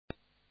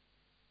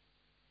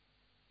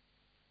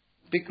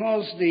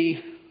because the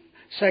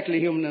secular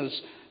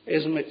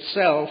humanism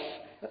itself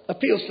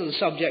appeals to the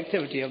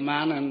subjectivity of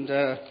man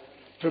and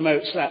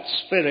promotes that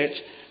spirit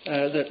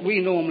that we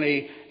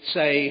normally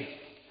say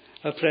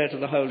a prayer to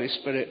the Holy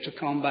Spirit to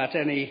combat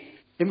any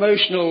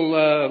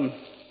emotional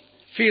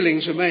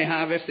feelings we may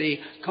have if the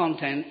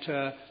content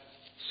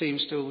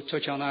seems to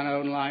touch on our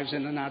own lives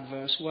in an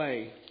adverse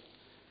way.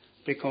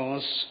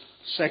 Because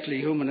secular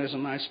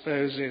humanism, I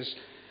suppose, is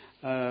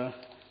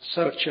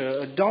such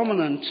a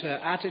dominant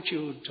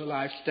attitude to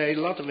life today.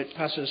 A lot of it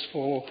passes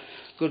for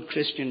good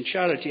Christian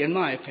charity, in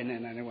my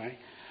opinion anyway.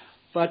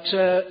 But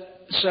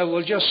so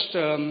we'll just,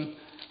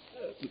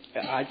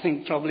 I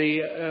think probably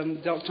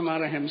Dr.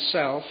 Marra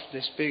himself,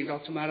 this being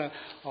Dr. Marra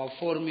of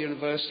Fordham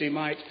University,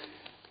 might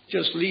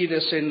just lead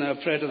us in a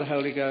prayer to the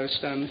Holy Ghost,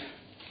 and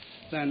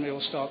then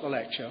we'll start the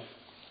lecture.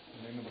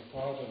 In the name of the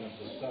Father, and of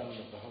the Son, and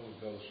of the Holy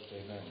Ghost,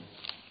 amen.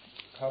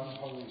 Come,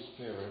 Holy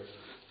Spirit,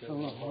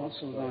 fill the hearts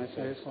of thy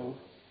faithful,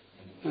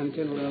 and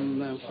kindle in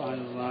them fire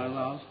of thy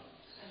love.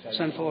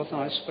 Send forth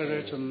thy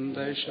Spirit, and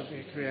they shall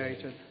be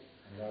created.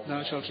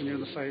 Thou shalt renew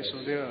the face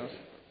of the earth.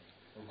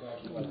 O God,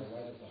 who by the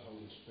light of the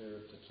Holy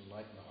Spirit didst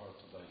enlighten the hearts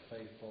of thy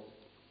faithful,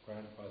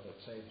 grant by that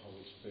same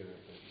Holy Spirit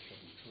that we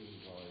shall be truly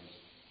wise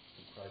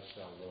through Christ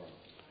our Lord.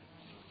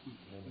 In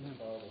the name of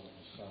the Father, and of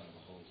the Son, and of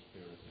the Holy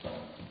Spirit.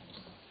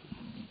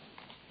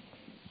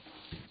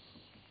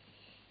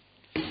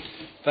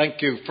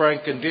 Thank you,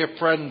 Frank, and dear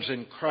friends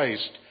in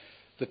Christ.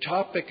 The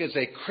topic is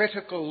a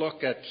critical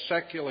look at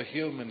secular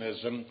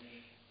humanism,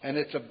 and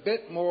it's a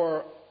bit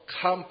more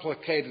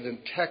complicated and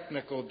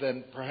technical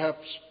than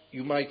perhaps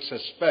you might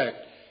suspect.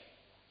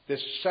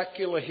 This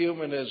secular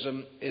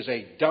humanism is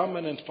a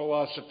dominant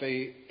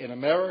philosophy in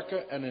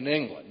America and in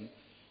England.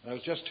 I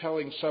was just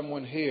telling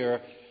someone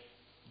here,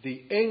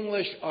 the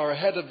English are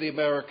ahead of the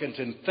Americans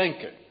in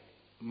thinking.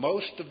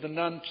 Most of the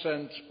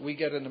nonsense we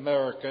get in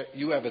America,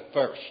 you have it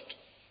first.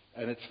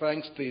 And it's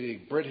thanks to the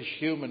British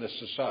Humanist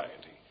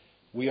Society.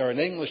 We are an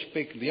English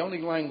speaker. The only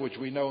language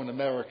we know in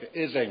America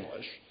is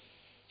English.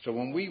 So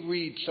when we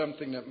read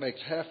something that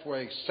makes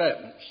halfway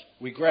sense,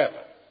 we grab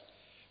it.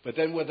 But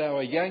then with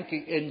our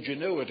Yankee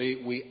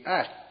ingenuity, we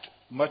act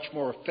much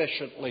more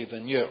efficiently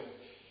than you.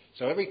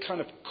 So every kind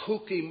of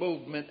kooky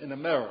movement in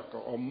America,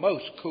 or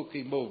most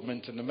kooky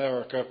movements in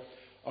America,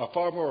 are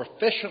far more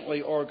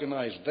efficiently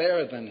organized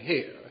there than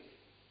here.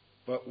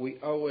 But we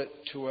owe it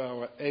to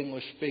our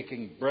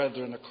English-speaking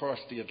brethren across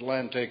the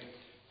Atlantic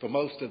for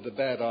most of the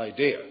bad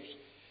ideas.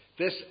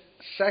 This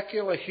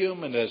secular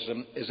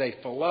humanism is a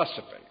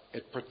philosophy.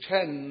 It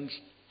pretends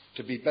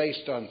to be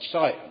based on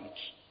science,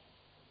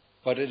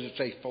 but it is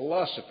a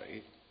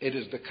philosophy. It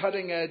is the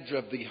cutting edge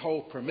of the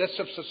whole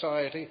permissive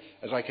society,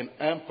 as I can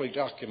amply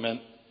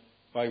document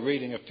by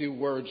reading a few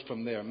words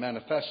from their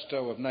manifesto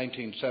of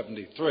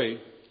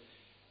 1973.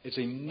 It's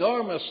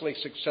enormously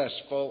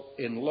successful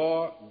in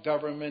law,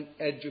 government,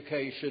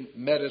 education,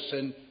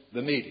 medicine,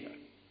 the media.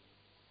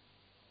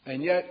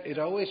 And yet it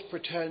always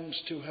pretends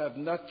to have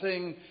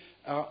nothing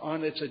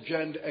on its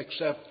agenda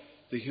except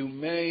the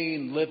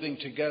humane living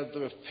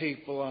together of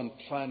people on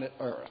planet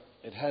Earth.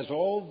 It has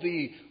all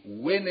the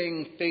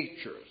winning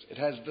features. It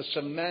has the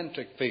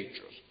semantic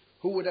features.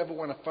 Who would ever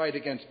want to fight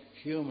against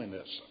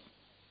humanism?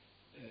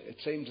 It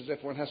seems as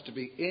if one has to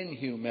be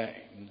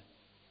inhumane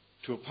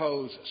to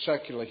oppose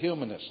secular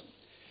humanism.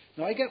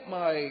 Now,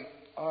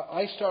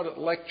 I started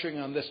lecturing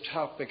on this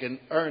topic in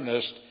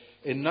earnest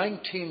in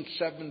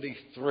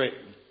 1973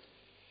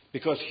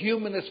 because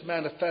Humanist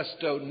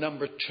Manifesto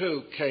number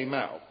 2 came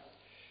out.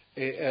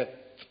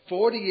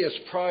 40 years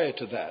prior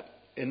to that,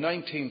 in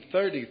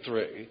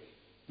 1933,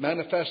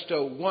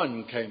 Manifesto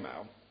 1 came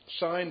out,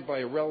 signed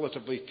by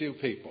relatively few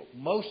people,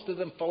 most of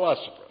them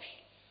philosophers.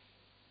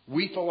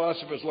 We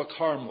philosophers look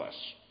harmless.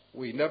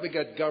 We never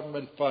get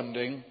government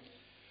funding.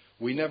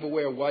 We never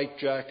wear white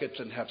jackets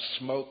and have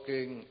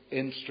smoking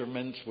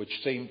instruments which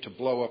seem to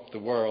blow up the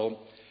world.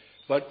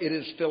 But it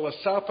is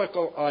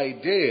philosophical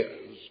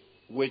ideas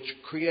which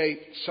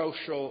create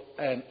social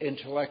and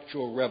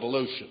intellectual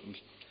revolutions.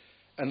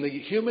 And the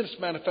Humanist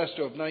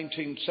Manifesto of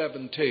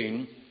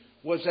 1917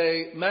 was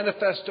a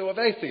manifesto of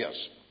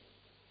atheists.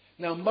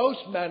 Now,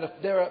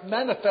 there are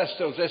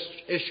manifestos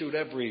issued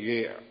every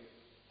year.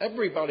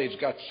 Everybody's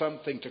got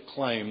something to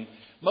claim.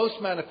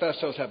 Most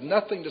manifestos have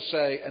nothing to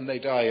say and they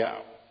die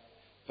out.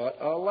 But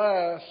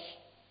alas,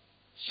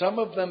 some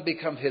of them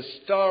become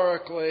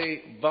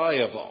historically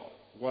viable.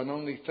 One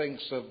only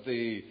thinks of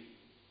the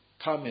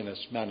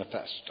Communist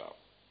Manifesto.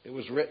 It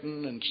was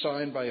written and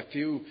signed by a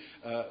few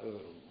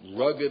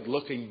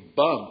rugged-looking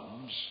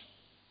bums,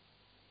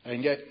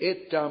 and yet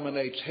it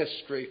dominates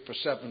history for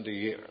 70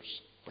 years,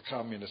 the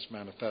Communist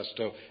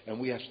Manifesto, and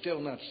we have still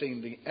not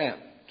seen the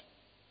end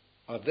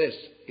of this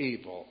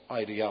evil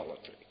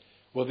ideology.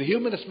 Well, the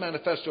Humanist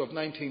Manifesto of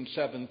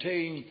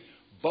 1917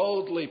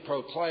 boldly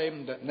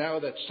proclaimed that now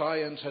that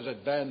science has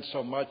advanced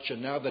so much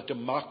and now that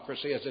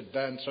democracy has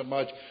advanced so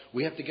much,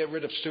 we have to get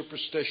rid of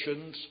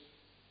superstitions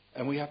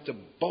and we have to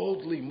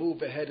boldly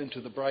move ahead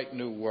into the bright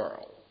new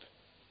world.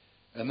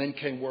 And then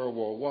came World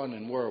War I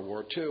and World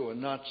War II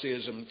and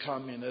Nazism and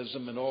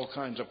communism and all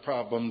kinds of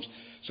problems.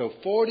 So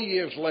 40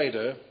 years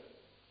later,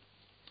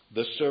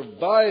 the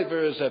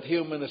survivors of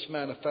Humanist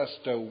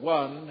Manifesto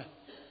 1,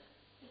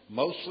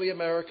 mostly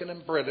American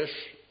and British,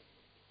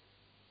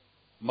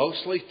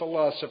 mostly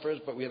philosophers,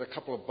 but we had a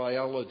couple of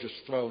biologists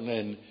thrown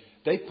in,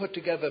 they put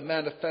together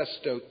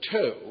Manifesto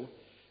 2,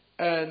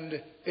 and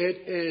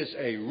it is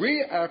a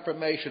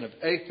reaffirmation of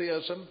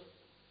atheism,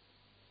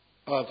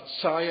 of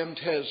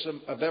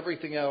scientism, of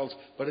everything else,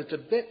 but it's a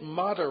bit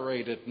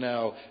moderated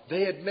now.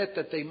 They admit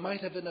that they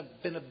might have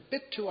been a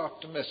bit too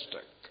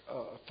optimistic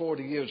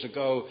 40 years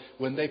ago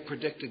when they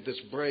predicted this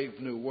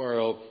brave new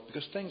world,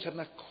 because things have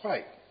not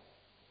quite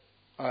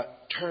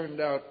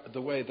turned out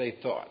the way they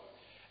thought.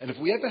 And if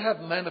we ever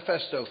have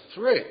Manifesto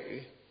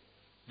 3,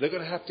 they're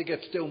going to have to get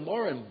still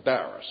more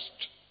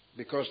embarrassed,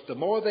 because the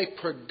more they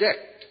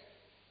predict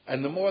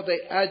and the more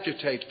they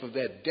agitate for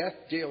their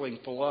death-dealing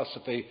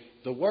philosophy,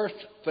 the worse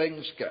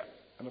things get.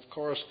 And of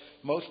course,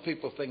 most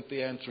people think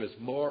the answer is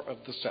more of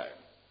the same.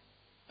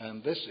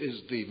 And this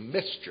is the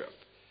mischief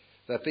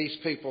that these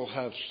people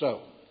have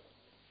sown.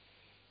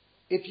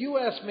 If you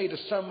ask me to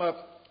sum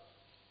up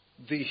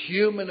the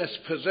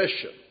humanist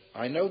position,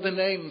 I know the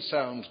name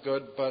sounds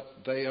good,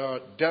 but they are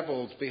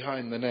devils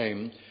behind the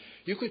name.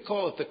 You could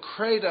call it the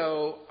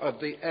credo of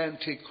the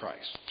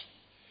Antichrist.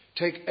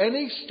 Take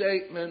any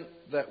statement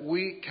that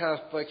we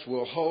Catholics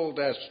will hold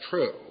as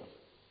true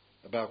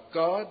about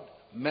God,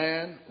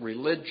 man,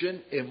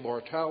 religion,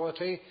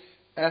 immortality,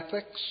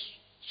 ethics,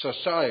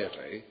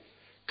 society,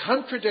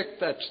 contradict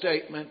that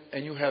statement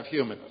and you have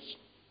humanism.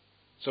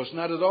 So it's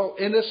not at all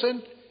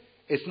innocent.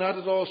 It's not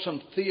at all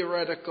some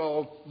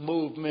theoretical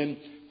movement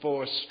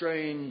for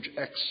strange,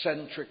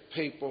 eccentric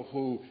people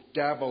who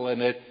dabble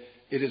in it.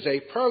 It is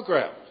a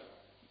program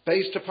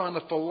based upon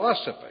a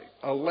philosophy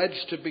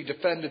alleged to be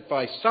defended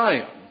by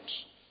science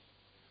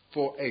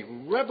for a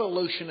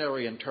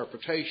revolutionary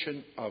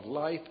interpretation of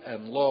life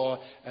and law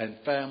and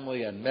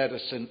family and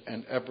medicine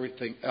and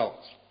everything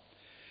else.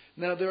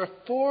 Now, there are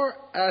 4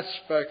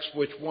 aspects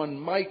which one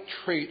might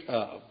treat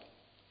of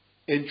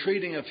in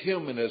treating of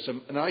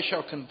humanism, and I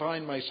shall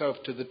confine myself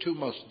to the 2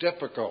 most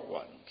difficult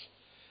ones.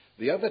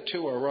 The other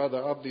 2 are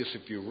rather obvious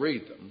if you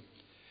read them.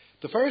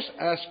 The first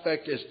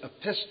aspect is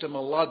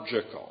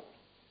epistemological.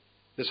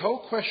 This whole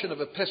question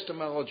of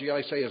epistemology,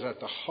 I say, is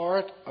at the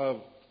heart of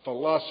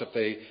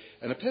philosophy.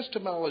 And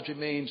epistemology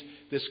means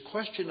this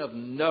question of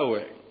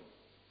knowing.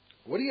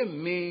 What do you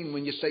mean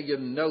when you say you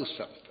know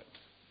something?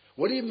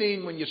 What do you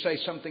mean when you say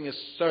something is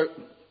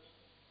certain?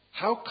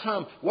 How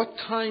come? What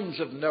kinds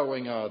of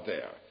knowing are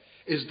there?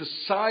 Is the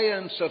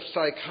science of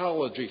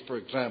psychology, for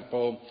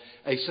example,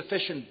 a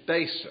sufficient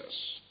basis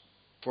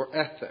for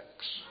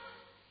ethics?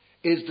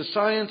 Is the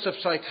science of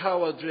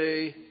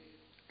psychology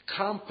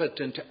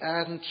competent to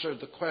answer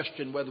the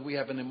question whether we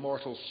have an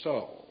immortal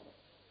soul?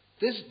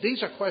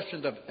 These are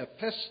questions of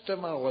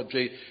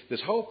epistemology,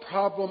 this whole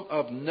problem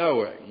of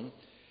knowing.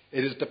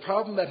 It is the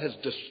problem that has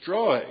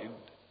destroyed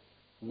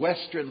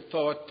Western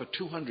thought for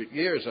 200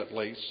 years at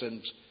least,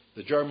 since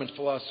the German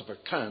philosopher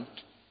Kant.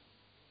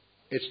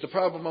 It's the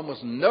problem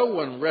almost no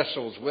one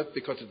wrestles with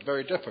because it's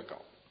very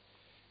difficult.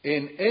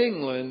 In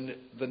England,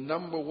 the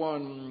number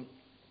one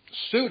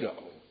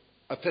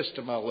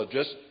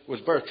pseudo-epistemologist was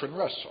Bertrand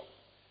Russell,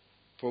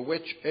 for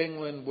which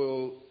England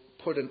will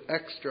put an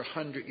extra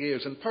 100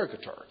 years in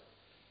purgatory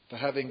for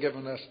having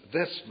given us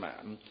this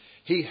man.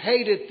 He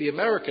hated the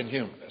American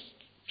humanists,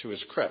 to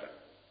his credit.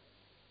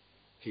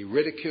 He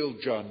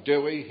ridiculed John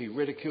Dewey, he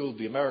ridiculed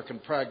the American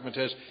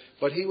pragmatists,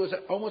 but he was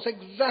almost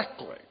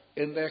exactly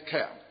in their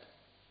camp,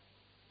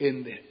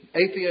 in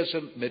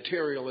atheism,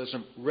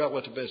 materialism,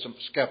 relativism,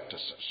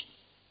 skepticism,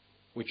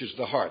 which is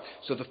the heart.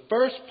 So the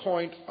first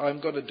point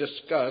I'm going to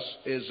discuss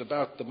is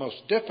about the most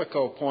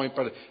difficult point,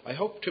 but I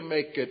hope to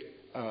make it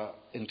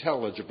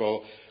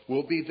intelligible,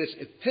 will be this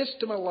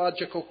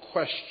epistemological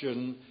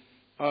question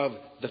of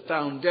the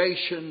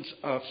foundations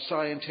of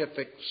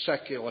scientific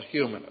secular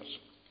humanism.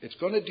 It's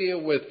going to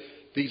deal with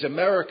these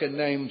American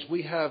names.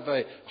 We have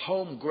a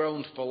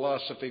homegrown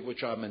philosophy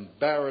which I'm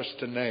embarrassed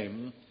to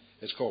name.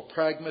 It's called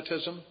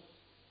pragmatism,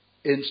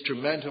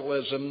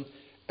 instrumentalism,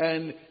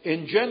 and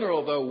in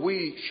general, though,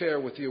 we share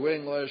with you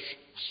English,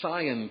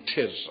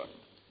 scientism.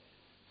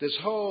 This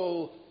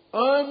whole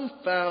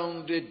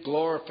unfounded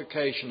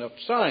glorification of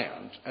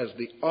science as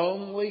the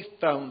only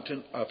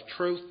fountain of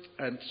truth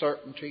and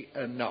certainty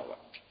and knowledge.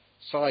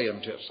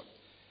 Scientism.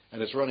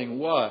 And it's running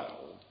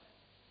wild,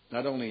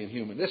 not only in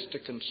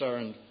humanistic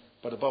concern,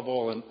 but above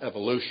all in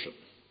evolution.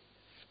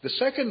 The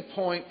second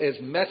point is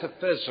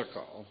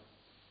metaphysical,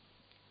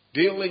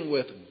 dealing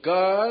with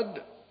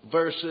God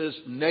versus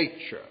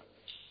nature.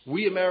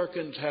 We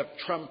Americans have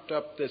trumped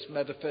up this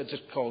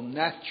metaphysics called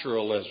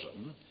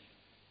naturalism,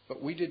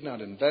 but we did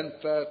not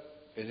invent that.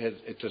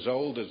 It's as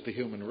old as the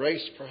human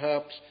race,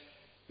 perhaps.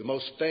 The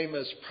most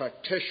famous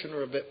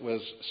practitioner of it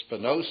was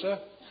Spinoza,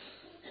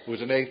 who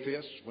was an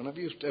atheist.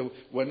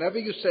 Whenever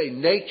you say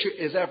nature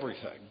is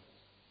everything,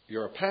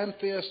 you're a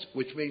pantheist,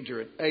 which means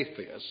you're an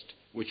atheist,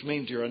 which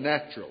means you're a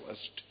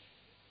naturalist.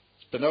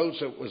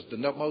 Spinoza was the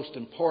most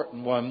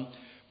important one,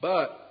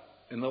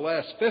 but in the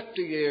last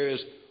 50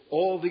 years,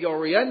 all the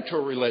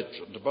Oriental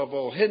religions, above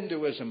all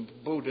Hinduism,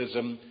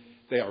 Buddhism,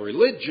 they are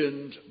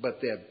religions, but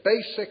their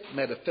basic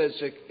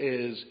metaphysic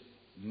is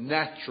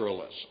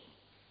naturalism.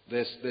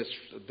 This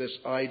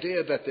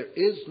idea that there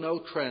is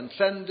no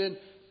transcendent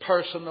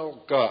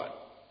personal God.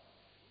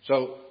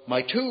 So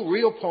my two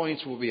real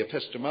points will be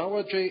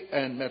epistemology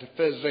and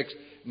metaphysics,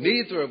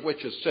 neither of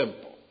which is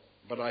simple,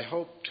 but I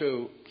hope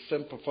to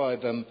simplify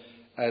them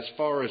as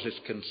far as is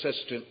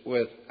consistent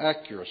with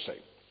accuracy.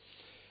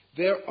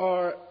 There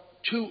are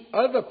two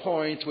other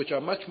points which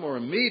are much more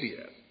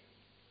immediate,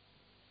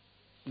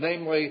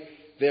 namely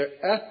their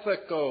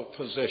ethical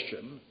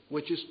position,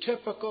 which is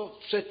typical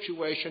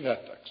situation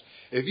ethics.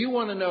 If you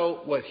want to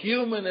know what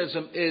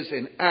humanism is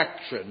in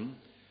action,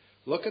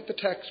 look at the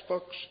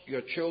textbooks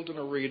your children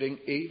are reading,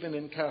 even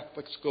in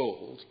Catholic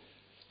schools.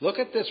 Look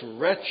at this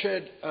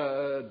wretched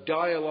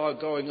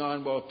dialogue going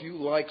on. Well, if you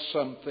like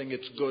something,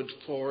 it's good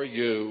for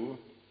you.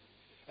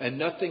 And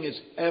nothing is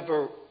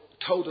ever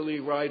totally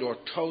right or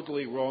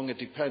totally wrong. It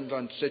depends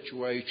on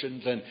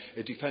situations and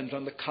it depends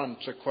on the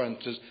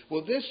consequences.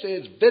 Well, this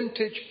is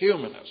vintage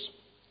humanism.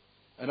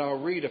 And I'll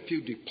read a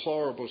few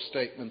deplorable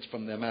statements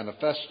from their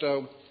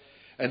manifesto.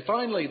 And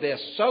finally, their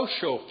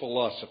social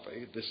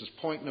philosophy. This is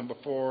point number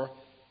 4.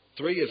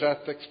 3 is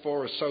ethics,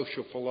 4 is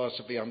social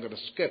philosophy. I'm going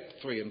to skip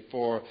 3 and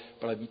 4,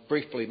 but I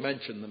briefly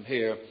mentioned them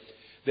here.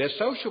 Their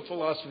social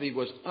philosophy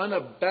was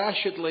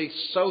unabashedly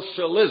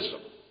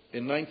socialism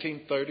in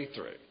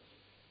 1933.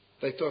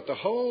 They thought the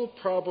whole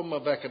problem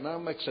of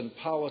economics and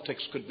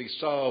politics could be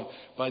solved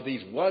by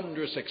these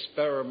wondrous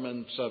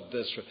experiments of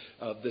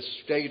this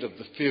state of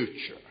the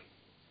future,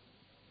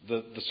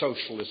 the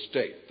socialist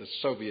state, the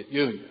Soviet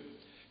Union.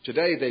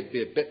 Today they'd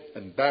be a bit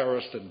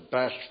embarrassed and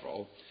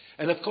bashful.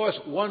 And of course,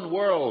 one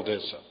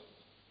worldism.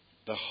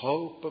 The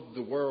hope of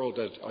the world,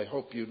 as I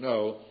hope you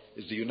know,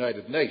 is the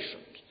United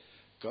Nations.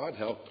 God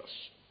help us.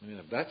 I mean,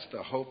 if that's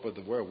the hope of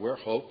the world, we're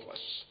hopeless.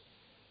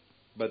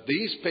 But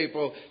these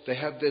people, they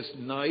have this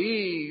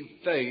naive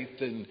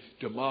faith in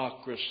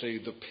democracy,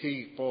 the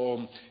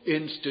people,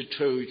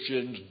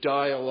 institutions,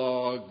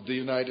 dialogue, the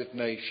United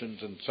Nations,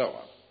 and so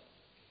on.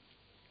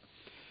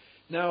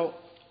 Now,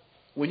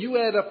 when you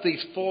add up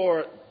these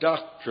 4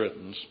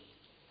 doctrines,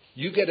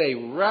 you get a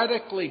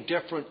radically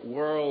different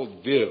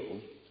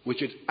worldview,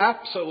 which is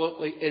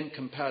absolutely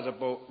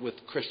incompatible with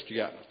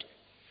Christianity.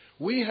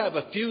 We have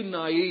a few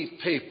naive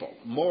people,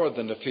 more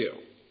than a few,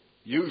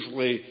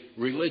 usually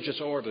religious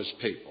orders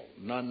people,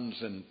 nuns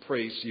and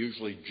priests,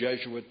 usually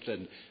Jesuits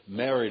and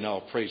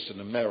Maryknoll priests in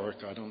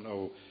America. I don't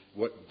know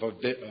what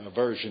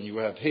version you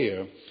have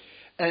here.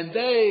 And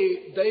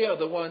they are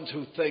the ones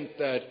who think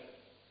that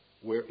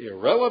we're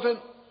irrelevant.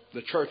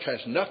 The church has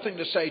nothing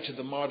to say to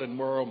the modern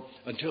world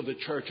until the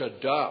church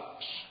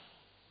adopts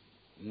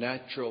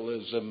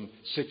naturalism,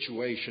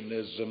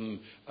 situationism,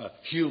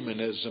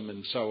 humanism,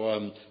 and so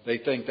on. They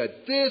think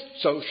that this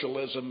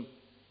socialism,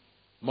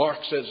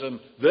 Marxism,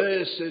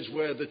 this is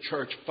where the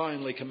church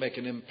finally can make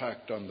an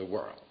impact on the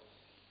world.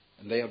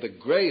 And they are the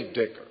grave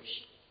diggers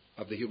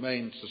of the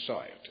humane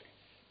society,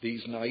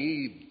 these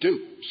naive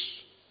dupes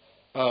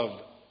of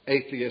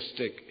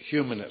atheistic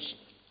humanism.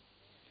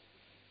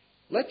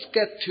 Let's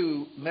get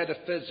to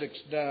metaphysics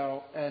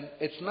now, and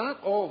it's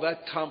not all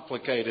that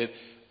complicated.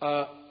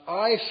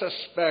 I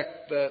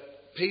suspect that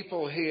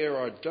people here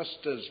are just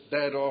as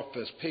bad off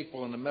as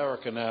people in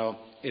America now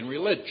in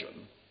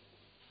religion.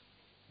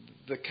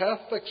 The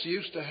Catholics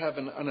used to have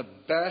an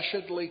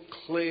unabashedly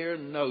clear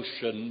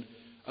notion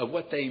of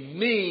what they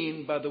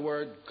mean by the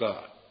word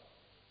God.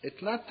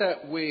 It's not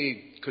that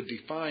we could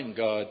define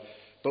God,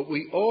 but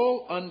we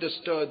all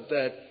understood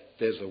that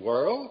there's a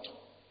world,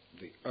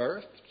 the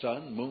earth,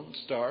 sun, moon,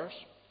 stars.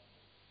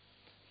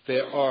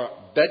 There are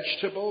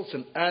vegetables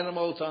and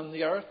animals on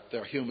the earth.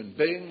 There are human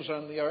beings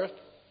on the earth.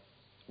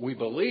 We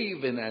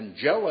believe in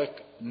angelic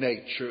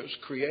natures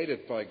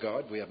created by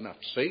God. We have not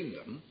seen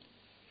them.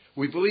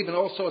 We believe in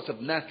all sorts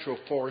of natural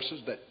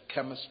forces that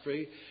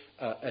chemistry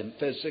and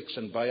physics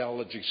and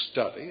biology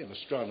study and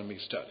astronomy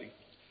study.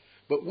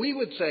 But we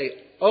would say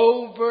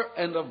over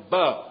and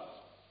above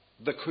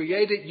the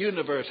created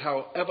universe,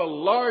 however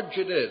large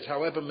it is,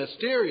 however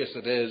mysterious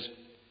it is,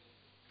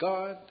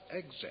 God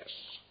exists.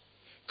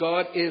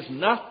 God is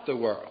not the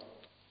world.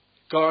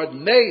 God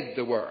made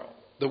the world.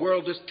 The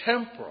world is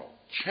temporal,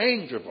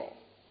 changeable.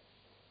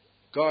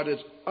 God is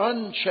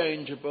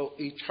unchangeable,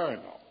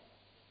 eternal.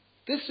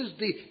 This is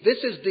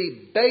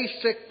the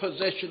basic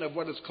position of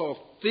what is called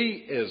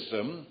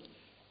theism.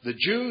 The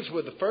Jews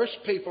were the first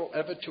people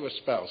ever to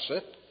espouse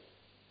it.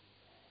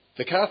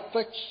 The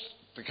Catholics,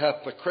 the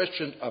Catholic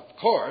Christian, of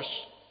course,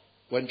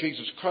 when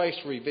Jesus Christ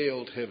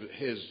revealed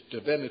his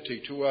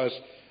divinity to us,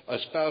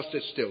 espoused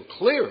it still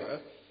clearer,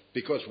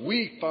 because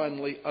we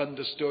finally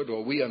understood,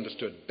 or we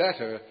understood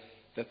better,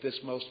 that this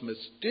most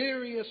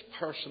mysterious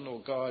personal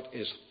God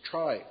is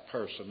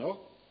tri-personal.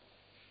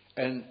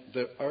 And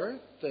the earth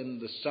and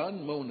the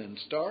sun, moon and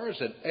stars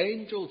and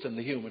angels and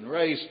the human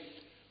race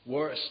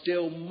were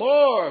still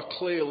more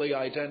clearly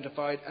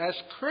identified as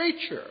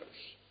creatures,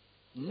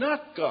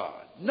 not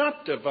God,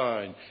 not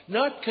divine,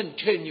 not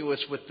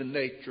continuous with the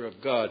nature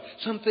of God,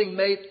 something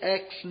made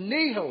ex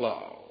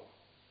nihilo,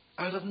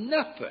 out of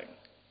nothing.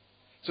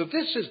 So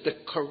this is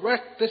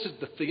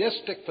the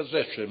theistic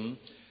position,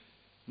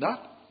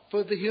 not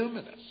for the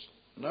humanists,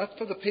 not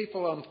for the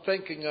people I'm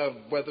thinking of,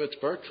 whether it's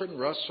Bertrand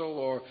Russell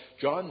or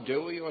John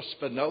Dewey or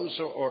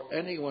Spinoza or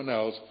anyone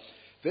else.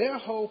 Their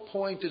whole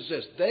point is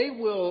this: they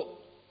will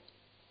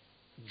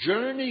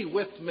journey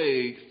with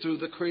me through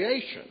the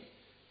creation.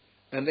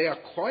 And they are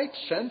quite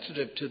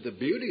sensitive to the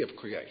beauty of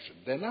creation.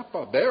 They're not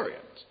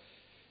barbarians.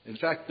 In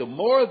fact, the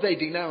more they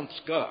denounce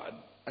God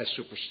as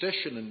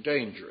superstition and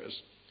dangerous,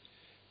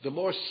 the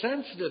more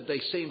sensitive they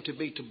seem to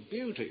be to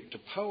beauty, to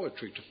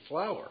poetry, to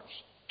flowers,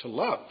 to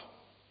love.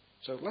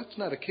 So let's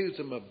not accuse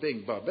them of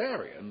being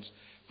barbarians,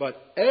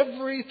 but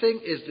everything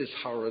is this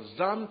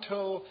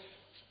horizontal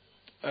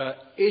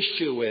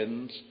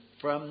issuance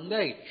from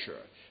nature.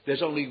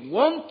 There's only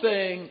one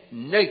thing,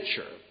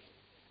 nature.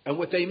 And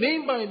what they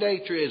mean by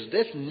nature is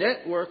this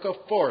network of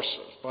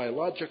forces,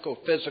 biological,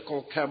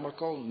 physical,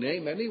 chemical,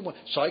 name any one,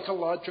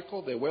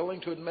 psychological. They're willing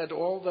to admit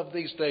all of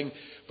these things.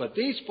 But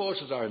these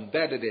forces are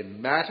embedded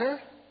in matter.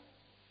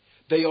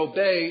 They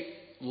obey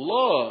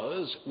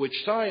laws which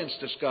science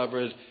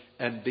discovers,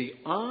 and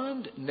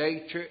beyond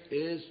nature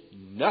is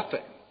nothing.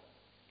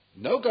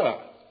 No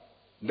God,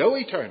 no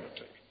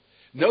eternity,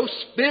 no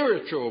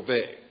spiritual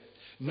being,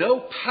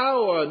 no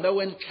power,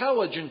 no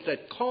intelligence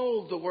that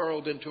called the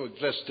world into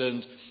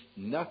existence,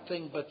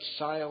 nothing but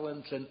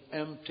silence and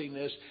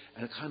emptiness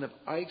and a kind of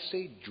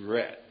icy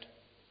dread.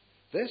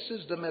 This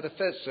is the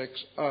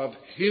metaphysics of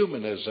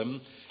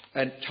humanism,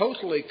 and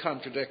totally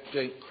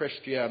contradicting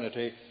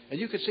Christianity. And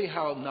you can see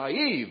how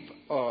naive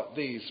are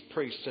these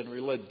priests and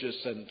religious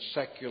and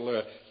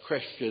secular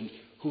Christians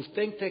who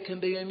think there can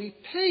be any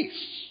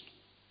peace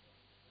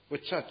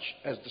with such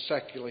as the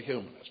secular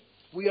humanists.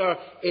 We are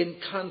in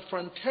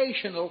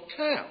confrontational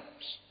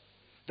camps.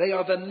 They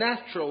are the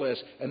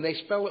naturalists, and they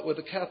spell it with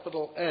a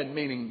capital N,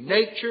 meaning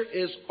nature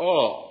is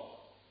all.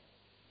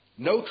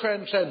 No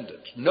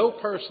transcendence, no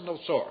personal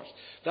source.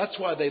 That's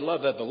why they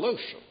love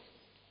evolution.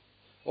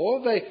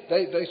 Or they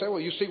say, well,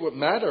 you see what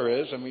matter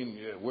is. I mean,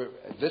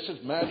 this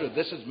is matter,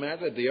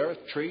 the earth,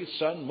 trees,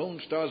 sun, moon,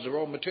 stars are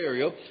all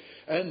material.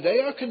 And they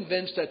are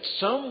convinced that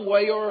some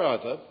way or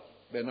other,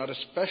 they're not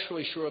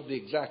especially sure of the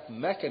exact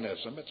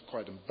mechanism. It's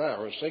quite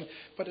embarrassing,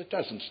 but it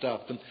doesn't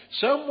stop them.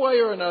 Some way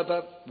or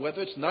another,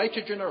 whether it's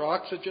nitrogen or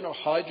oxygen or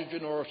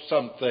hydrogen or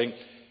something,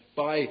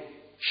 by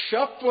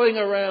shuffling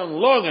around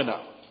long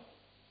enough,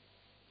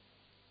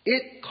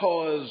 it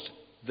caused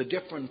the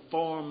different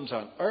forms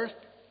on Earth,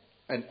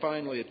 and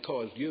finally it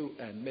caused you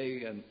and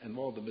me and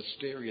all the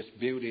mysterious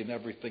beauty and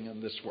everything in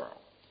this world.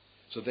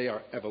 So they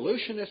are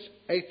evolutionists,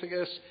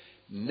 atheists,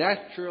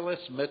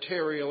 naturalists,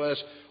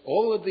 materialists.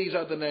 All of these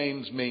other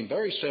names mean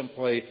very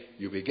simply,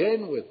 you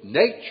begin with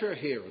nature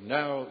here and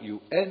now, you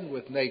end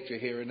with nature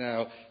here and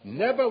now.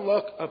 Never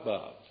look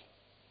above.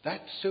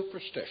 That's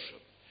superstition.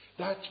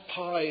 That's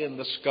pie in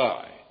the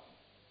sky.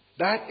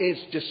 That is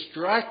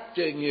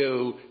distracting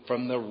you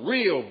from the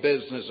real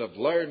business of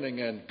learning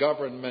and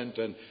government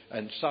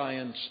and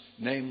science,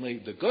 namely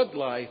the good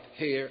life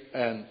here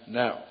and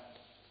now.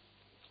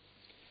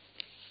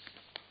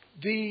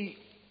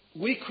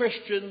 We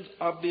Christians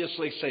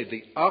obviously say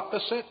the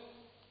opposite.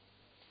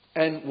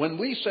 And when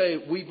we say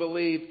we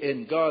believe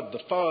in God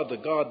the Father,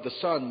 God the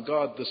Son,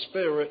 God the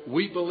Spirit,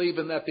 we believe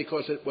in that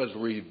because it was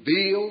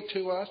revealed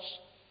to us.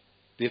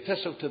 The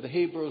Epistle to the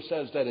Hebrews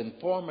says that in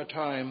former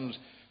times,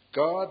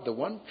 God, the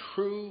one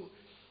true,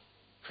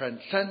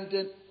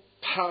 transcendent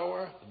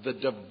power, the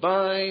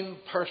divine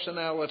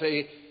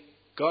personality,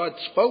 God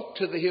spoke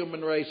to the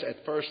human race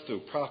at first through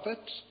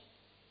prophets,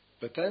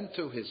 but then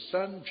through his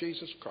Son,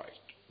 Jesus Christ.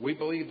 We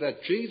believe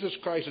that Jesus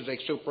Christ is a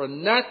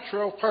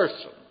supernatural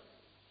person,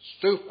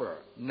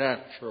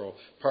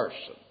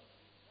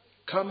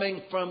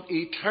 coming from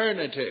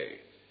eternity,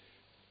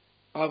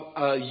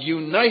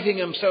 uniting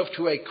himself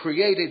to a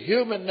created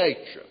human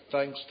nature,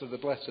 thanks to the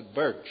Blessed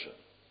Virgin,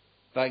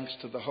 thanks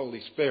to the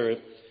Holy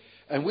Spirit.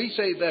 And we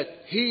say that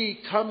he,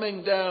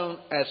 coming down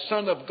as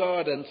Son of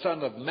God and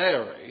Son of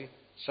Mary,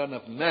 Son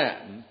of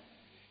Man,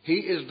 he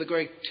is the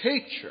great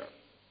teacher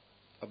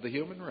of the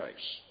human race.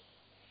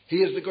 He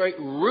is the great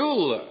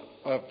ruler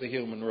of the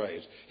human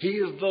race. He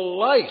is the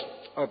life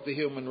of the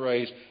human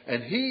race.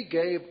 And he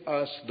gave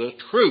us the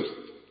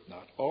truth.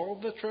 Not all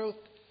the truth,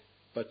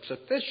 but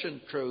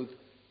sufficient truth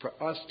for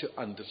us to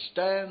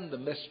understand the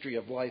mystery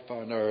of life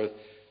on earth.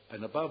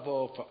 And above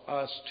all, for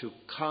us to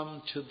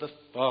come to the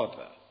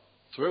Father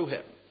through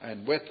him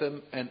and with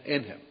him and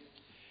in him.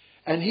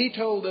 And he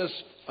told us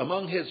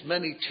among his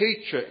many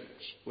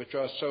teachings, which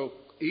are so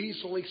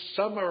easily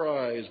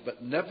summarized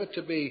but never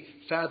to be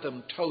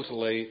fathomed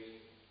totally,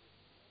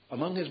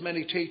 among his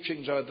many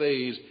teachings are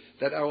these,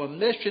 that our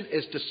mission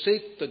is to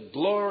seek the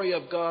glory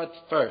of God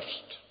first.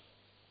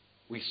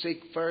 We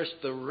seek first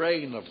the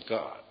reign of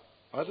God.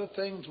 Other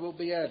things will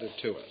be added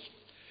to us.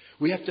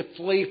 We have to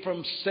flee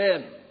from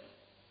sin.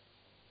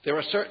 There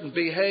are certain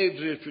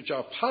behaviors which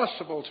are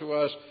possible to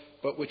us,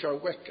 but which are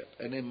wicked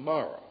and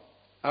immoral.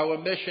 Our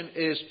mission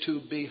is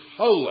to be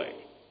holy,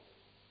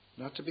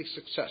 not to be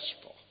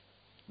successful,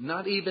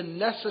 not even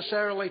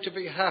necessarily to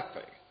be happy.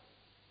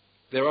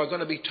 There are going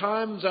to be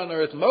times on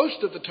earth,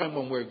 most of the time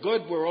when we're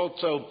good, we're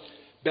also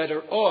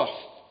better off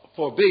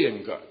for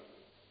being good.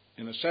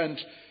 In a sense,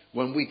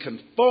 when we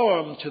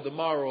conform to the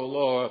moral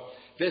law,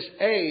 this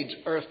aids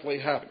earthly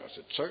happiness.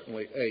 It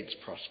certainly aids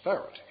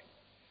prosperity.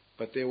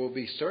 But there will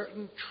be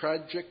certain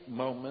tragic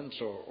moments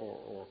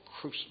or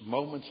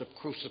moments of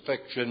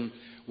crucifixion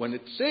when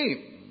it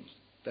seems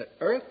that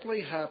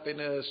earthly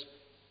happiness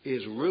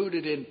is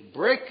rooted in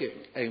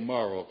breaking a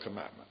moral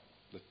commandment.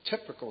 The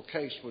typical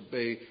case would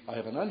be, I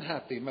have an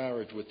unhappy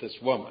marriage with this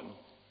woman,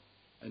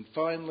 and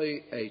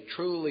finally a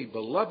truly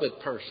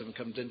beloved person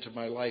comes into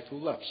my life who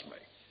loves me.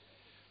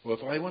 Well,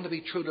 if I want to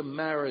be true to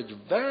marriage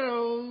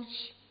vows,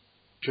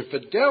 to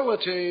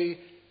fidelity,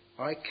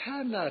 I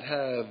cannot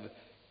have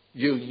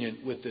union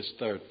with this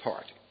third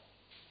party.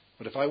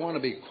 But if I want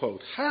to be,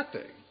 quote,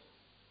 happy,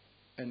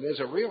 and there's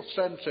a real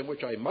sense in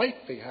which I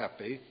might be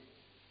happy,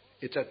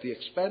 it's at the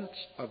expense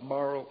of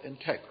moral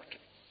integrity.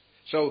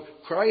 So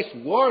Christ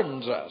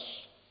warns us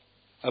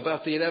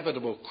about the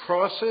inevitable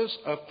crosses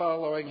of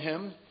following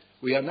him.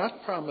 We are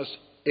not promised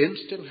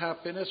instant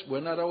happiness. We're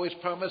not always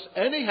promised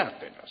any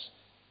happiness.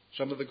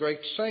 Some of the great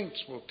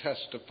saints will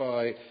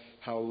testify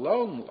how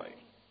lonely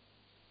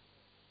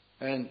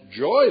and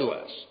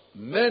joyless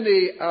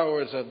many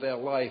hours of their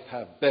life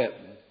have been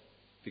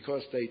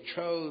because they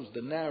chose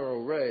the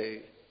narrow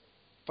way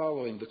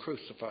following the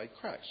crucified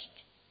Christ.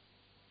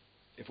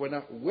 If we're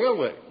not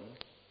willing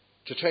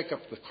to take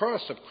up the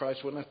cross of Christ,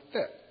 we're not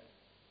fit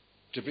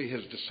to be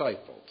his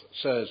disciples,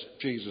 says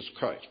Jesus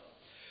Christ.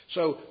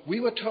 So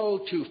we were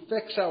told to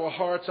fix our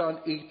hearts on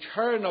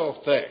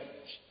eternal things.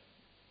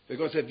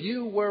 Because if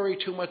you worry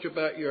too much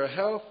about your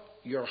health,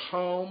 your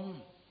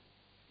home,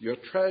 your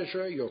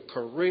treasure, your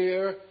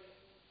career,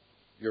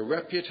 your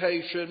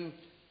reputation,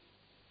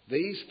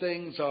 these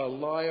things are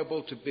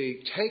liable to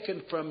be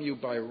taken from you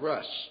by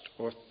rust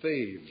or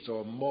thieves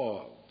or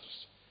moths.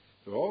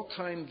 There are all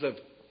kinds of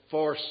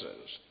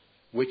forces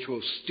which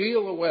will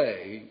steal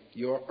away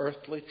your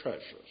earthly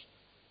treasures.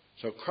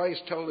 So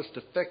Christ told us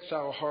to fix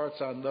our hearts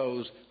on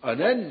those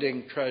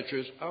unending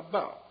treasures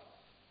above.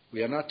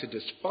 We are not to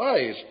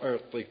despise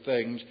earthly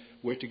things.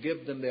 We're to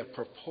give them their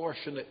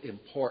proportionate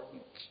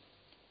importance.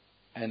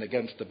 And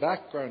against the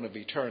background of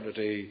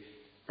eternity,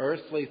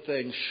 earthly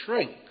things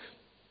shrink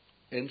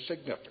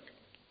insignificant.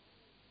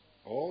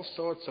 All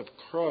sorts of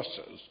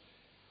crosses,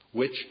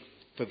 which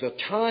for the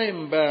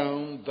time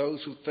bound,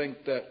 those who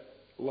think that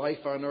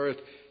life on earth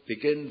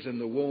begins in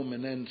the womb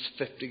and ends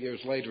 50 years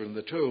later in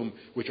the tomb,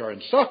 which are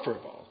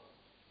insufferable,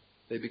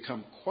 they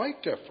become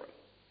quite different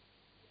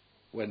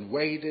when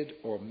weighted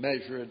or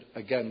measured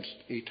against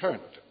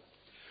eternity.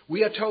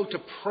 We are told to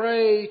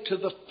pray to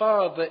the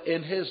Father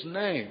in his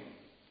name.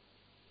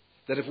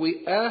 That if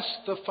we ask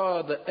the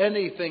Father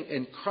anything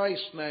in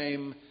Christ's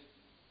name,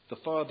 the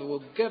Father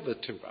will give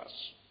it to us.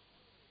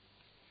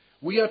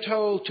 We are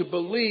told to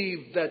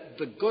believe that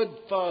the good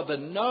Father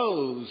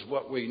knows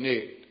what we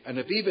need. And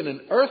if even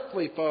an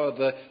earthly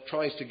father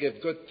tries to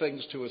give good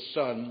things to his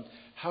son,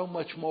 how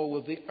much more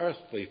will the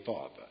earthly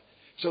Father?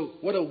 So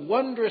what a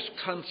wondrous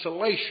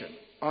consolation,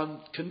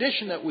 on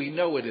condition that we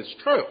know it is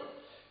true.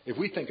 If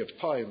we think it's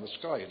pie in the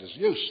sky, it is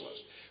useless.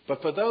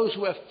 But for those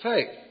who have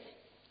faith,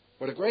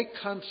 what a great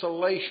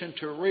consolation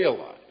to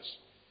realize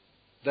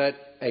that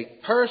a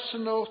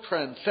personal,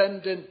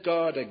 transcendent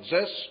God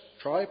exists,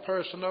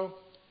 tri-personal.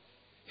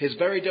 His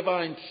very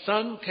divine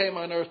Son came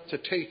on earth to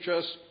teach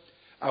us.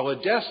 Our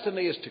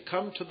destiny is to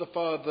come to the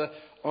Father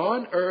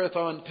on earth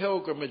on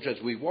pilgrimage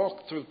as we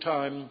walk through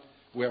time.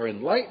 We're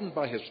enlightened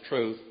by his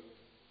truth,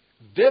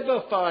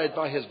 vivified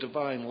by his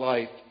divine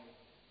life,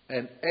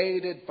 and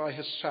aided by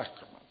his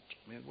sacrament.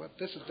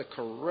 This is the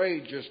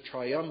courageous,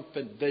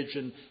 triumphant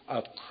vision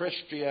of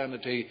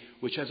Christianity,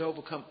 which has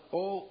overcome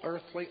all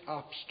earthly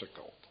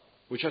obstacles,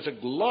 which has a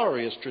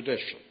glorious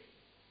tradition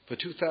for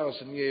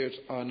 2,000 years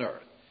on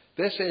earth.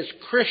 This is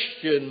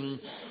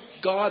Christian,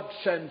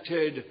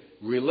 God-centered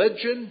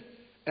religion,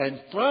 and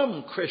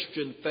from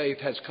Christian faith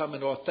has come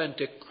an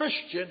authentic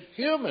Christian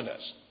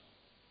humanism.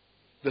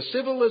 The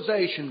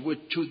civilization, which,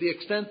 to the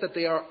extent that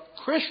they are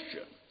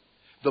Christian,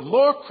 the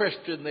more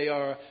Christian they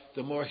are,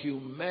 the more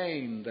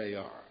humane they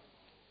are.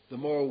 The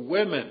more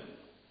women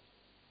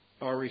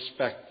are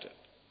respected.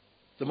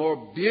 The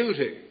more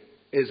beauty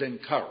is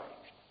encouraged.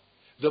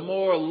 The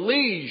more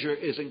leisure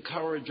is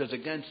encouraged as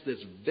against this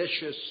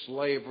vicious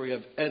slavery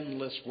of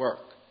endless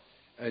work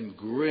and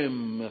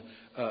grim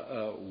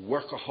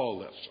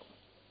workaholism.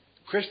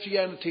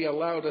 Christianity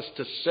allowed us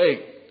to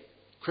sing.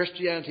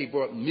 Christianity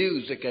brought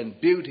music and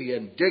beauty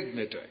and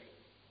dignity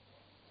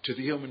to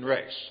the human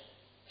race.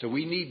 So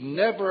we need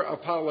never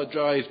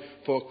apologize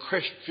for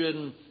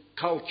Christian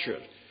culture.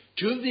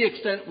 To the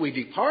extent we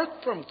depart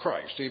from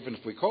Christ, even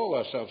if we call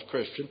ourselves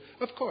Christian,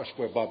 of course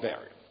we're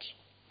barbarians.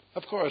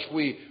 Of course,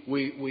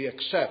 we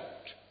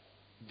accept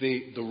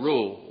the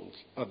rules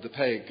of the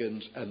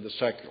pagans and the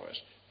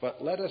secularists,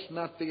 but let us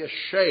not be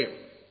ashamed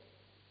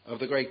of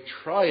the great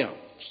triumphs,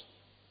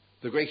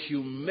 the great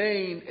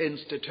humane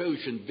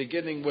institutions,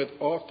 beginning with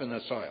orphan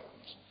asylums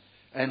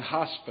and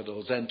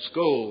hospitals and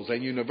schools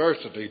and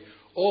universities,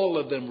 all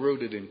of them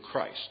rooted in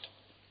Christ,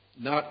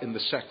 not in the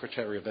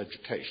Secretary of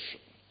Education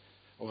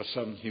or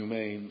some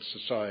humane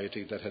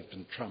society that had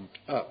been trumped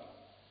up.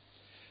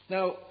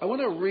 Now, I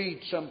want to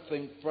read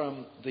something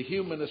from the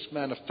Humanist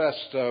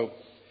Manifesto.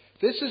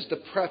 This is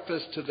the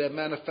preface to their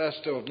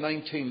manifesto of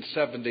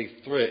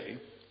 1973,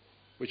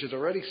 which is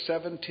already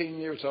 17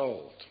 years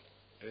old.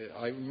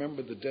 I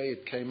remember the day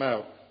it came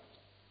out.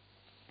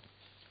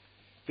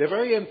 They're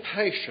very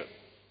impatient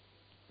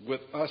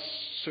with us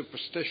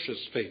superstitious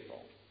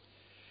people.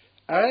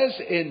 As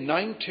in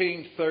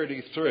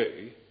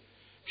 1933,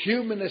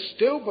 humanists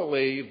still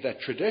believe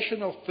that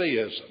traditional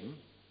theism,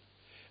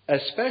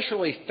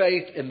 especially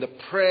faith in the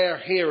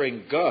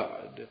prayer-hearing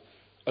God,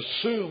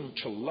 assumed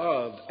to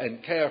love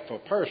and care for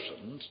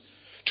persons,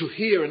 to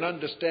hear and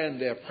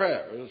understand their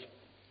prayers,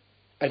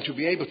 and to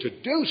be able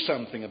to do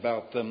something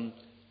about them,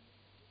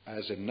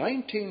 as in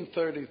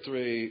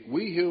 1933,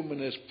 we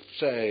humanists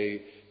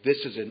say this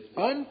is an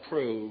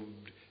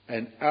unproved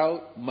and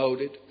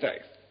outmoded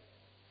faith.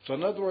 So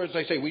in other words,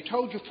 they say, we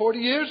told you 40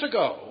 years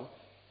ago,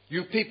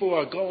 you people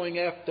are going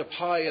after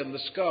pie in the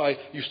sky.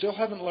 You still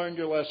haven't learned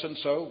your lesson,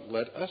 so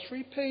let us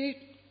repeat.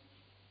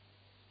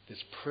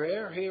 This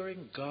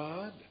prayer-hearing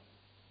God,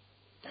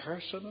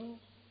 personal,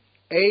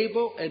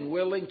 able and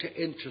willing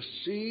to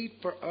intercede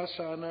for us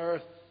on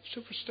earth,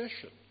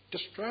 superstition,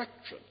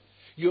 distraction.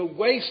 You're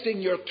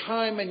wasting your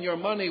time and your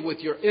money with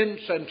your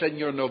incense and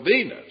your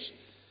novenas.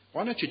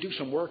 Why don't you do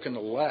some work in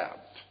the lab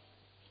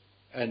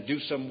and do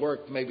some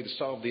work maybe to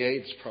solve the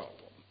AIDS problem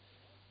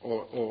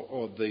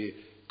or the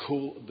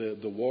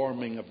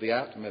warming of the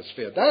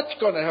atmosphere? That's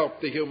going to help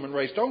the human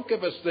race. Don't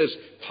give us this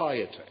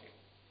piety.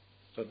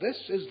 So this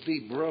is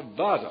the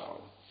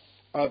bravado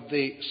of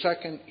the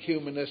Second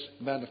Humanist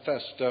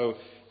Manifesto,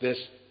 this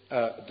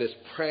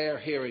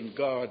prayer-hearing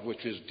God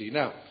which is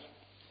denounced.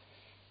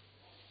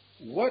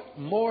 What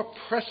more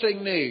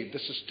pressing need,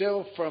 this is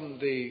still from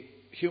the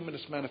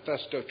Humanist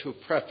Manifesto to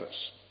preface,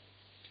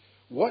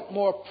 what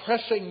more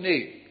pressing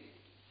need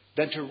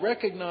than to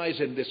recognize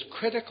in this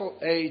critical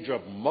age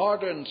of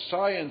modern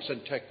science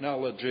and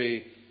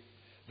technology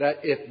that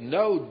if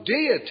no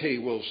deity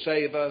will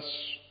save us,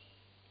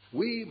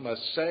 we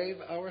must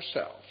save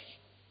ourselves.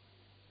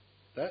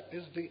 That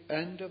is the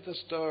end of the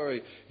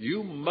story.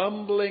 You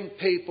mumbling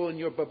people in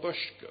your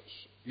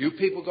babushkas, you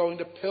people going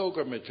to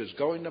pilgrimages,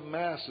 going to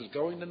masses,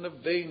 going to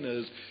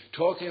novenas,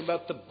 talking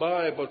about the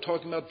Bible,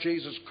 talking about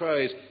Jesus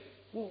Christ.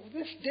 Well,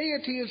 this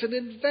deity is an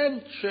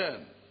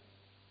invention.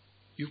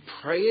 You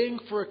praying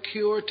for a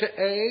cure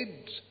to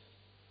AIDS?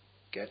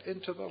 Get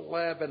into the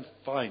lab and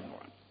find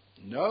one.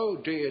 No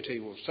deity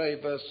will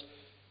save us.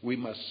 We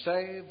must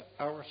save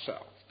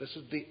ourselves. This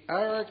is the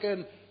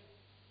arrogant,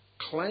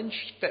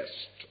 clenched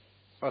fist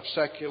of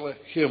secular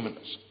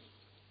humanism.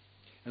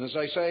 And as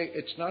I say,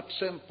 it's not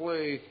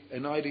simply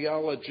an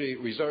ideology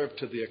reserved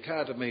to the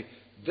academy.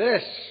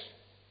 This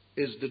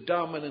is the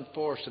dominant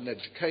force in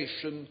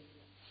education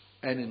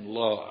and in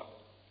law.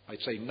 I'd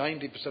say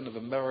 90% of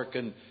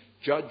American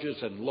judges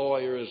and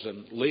lawyers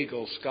and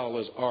legal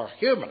scholars are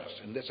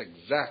humanists in this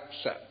exact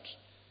sense.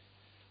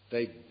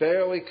 They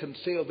barely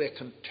conceal their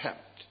contempt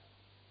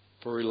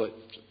for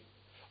religion.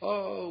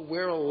 Oh,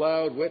 we're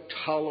allowed, we're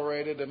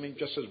tolerated. I mean,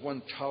 just as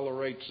one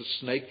tolerates the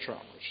snake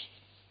charmers.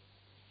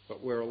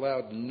 But we're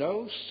allowed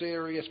no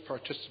serious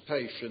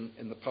participation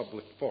in the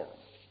public forum.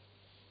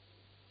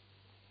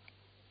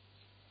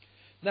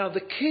 Now, the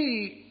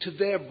key to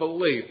their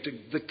belief,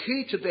 the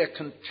key to their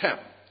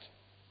contempt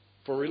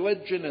for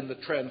religion and the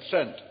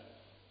transcendent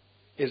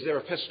is their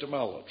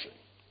epistemology.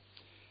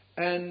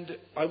 And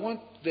I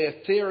want their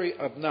theory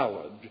of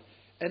knowledge.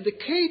 And the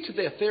key to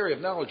their theory of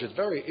knowledge is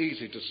very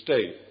easy to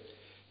state.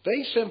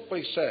 They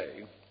simply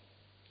say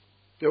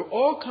there are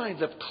all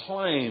kinds of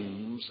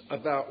claims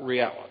about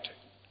reality.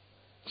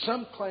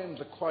 Some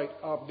claims are quite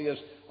obvious.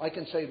 I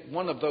can say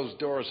one of those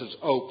doors is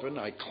open.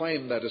 I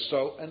claim that is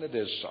so, and it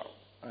is so.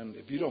 And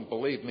if you don't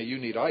believe me, you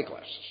need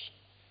eyeglasses.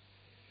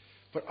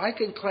 But I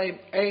can claim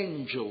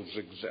angels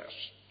exist.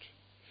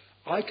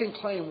 I can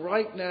claim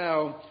right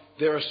now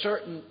there are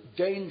certain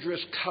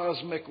dangerous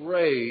cosmic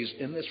rays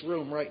in this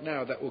room right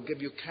now that will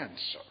give you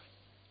cancer.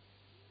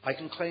 I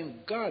can claim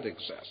God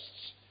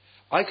exists.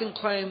 I can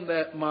claim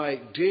that my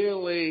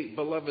dearly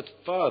beloved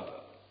father,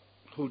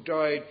 who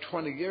died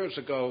 20 years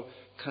ago,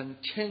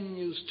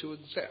 continues to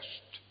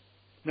exist.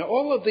 Now,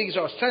 all of these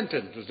are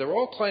sentences. They're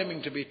all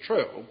claiming to be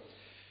true.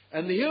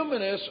 And the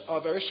humanists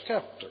are very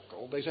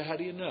skeptical. They say, how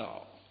do you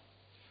know?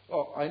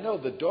 Well, I know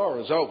the door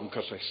is open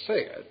because I see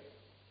it.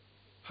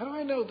 How do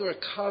I know there are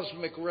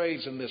cosmic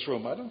rays in this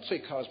room? I don't see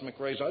cosmic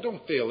rays. I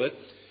don't feel it.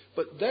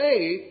 But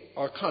they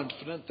are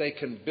confident they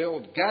can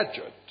build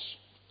gadgets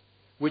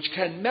which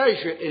can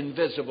measure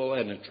invisible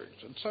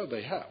energies. And so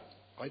they have.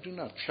 I do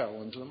not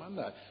challenge them on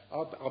that.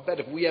 I'll bet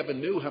if we ever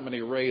knew how many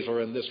rays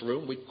are in this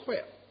room, we'd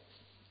quit.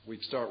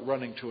 We'd start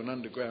running to an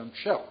underground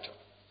shelter.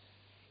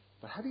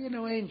 But how do you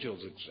know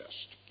angels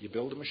exist? You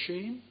build a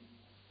machine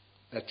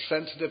that's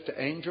sensitive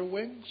to angel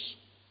wings?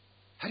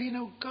 How do you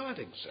know God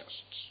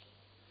exists?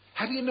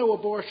 How do you know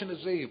abortion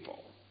is evil?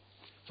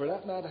 For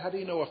that matter, how do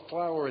you know a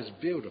flower is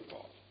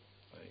beautiful?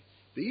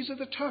 These are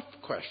the tough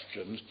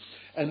questions,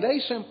 and they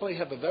simply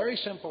have a very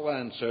simple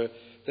answer.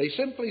 They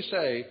simply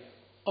say,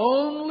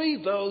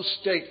 only those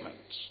statements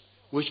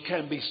which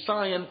can be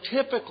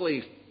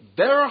scientifically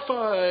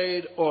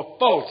verified or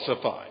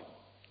falsified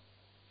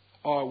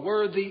are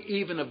worthy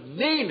even of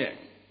meaning,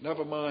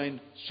 never mind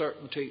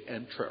certainty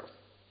and truth.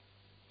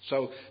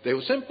 So they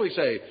will simply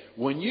say,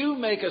 when you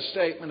make a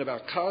statement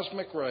about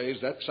cosmic rays,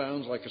 that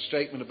sounds like a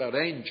statement about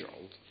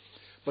angels,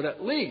 but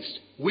at least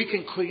we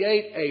can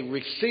create a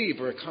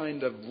receiver, a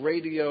kind of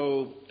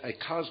radio, a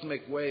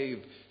cosmic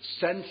wave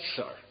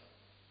sensor.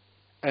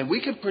 And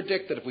we can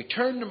predict that if we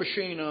turn the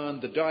machine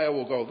on, the dial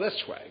will go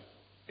this way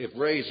if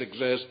rays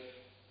exist,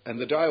 and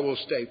the dial will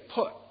stay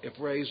put if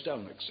rays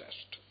don't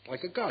exist.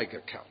 Like a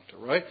Geiger counter,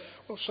 right?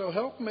 Well, so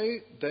help me,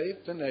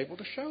 they've been able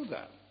to show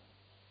that.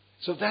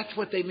 So that's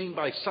what they mean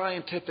by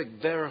scientific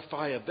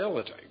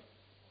verifiability.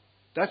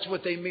 That's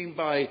what they mean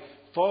by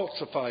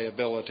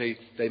falsifiability.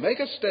 They make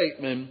a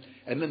statement,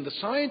 and then the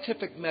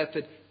scientific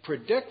method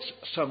predicts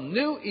some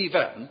new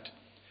event,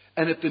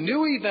 and if the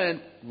new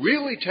event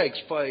really takes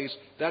place,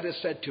 that is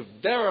said to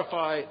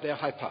verify their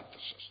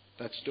hypothesis.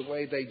 That's the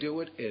way they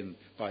do it in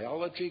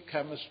biology,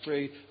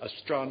 chemistry,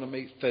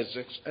 astronomy,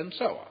 physics, and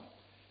so on.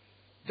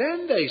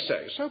 Then they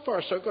say, so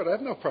far so good, I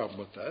have no problem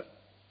with that.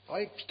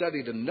 I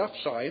studied enough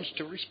science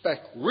to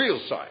respect real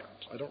science.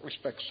 I don't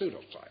respect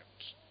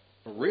pseudoscience.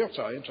 But real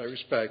science I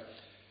respect.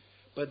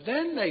 But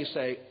then they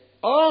say,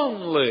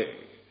 only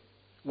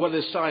what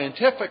is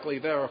scientifically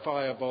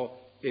verifiable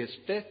is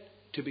fit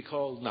to be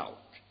called knowledge.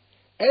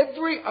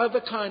 Every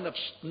other kind of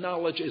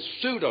knowledge is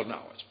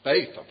pseudo-knowledge.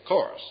 Faith, of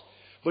course.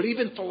 But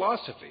even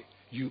philosophy.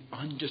 You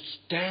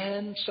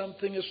understand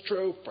something is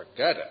true,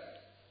 forget it.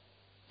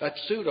 That's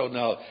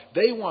pseudo-knowledge.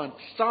 They want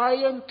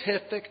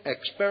scientific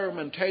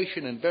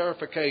experimentation and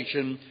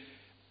verification.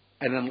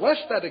 And unless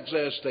that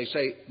exists, they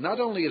say,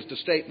 not only is the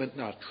statement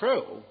not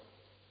true,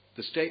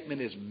 the statement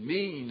is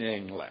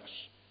meaningless.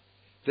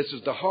 This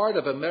is the heart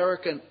of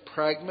American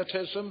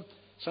pragmatism.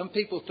 Some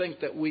people think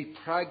that we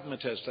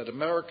pragmatists, that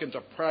Americans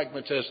are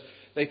pragmatists,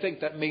 they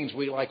think that means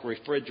we like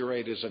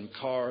refrigerators and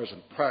cars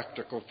and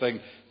practical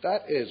things.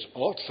 That is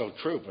also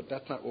true, but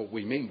that's not what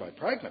we mean by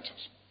pragmatism.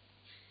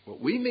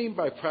 What we mean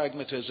by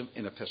pragmatism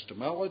in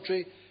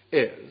epistemology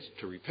is,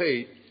 to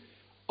repeat,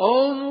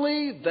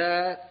 only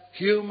that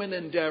human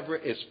endeavor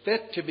is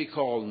fit to be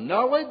called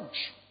knowledge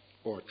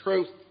or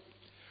truth,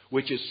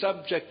 which is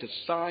subject to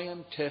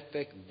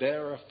scientific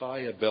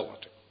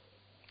verifiability,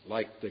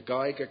 like the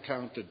Geiger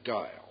counter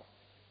dial,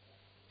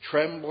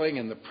 trembling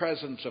in the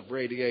presence of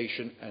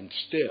radiation and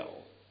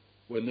still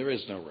when there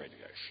is no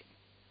radiation.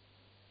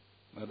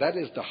 Now that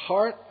is the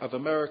heart of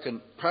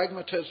American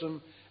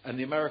pragmatism and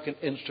the American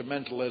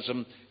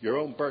instrumentalism. Your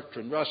own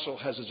Bertrand Russell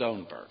has his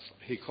own version.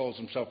 He calls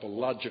himself a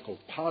logical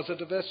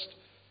positivist,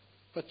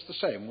 but it's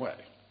the same way.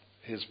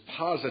 His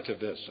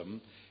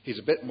positivism, he's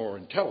a bit more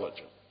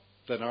intelligent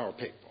than our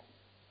people.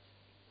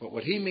 But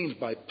what he means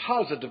by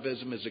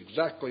positivism is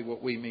exactly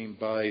what we mean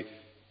by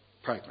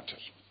pragmatism.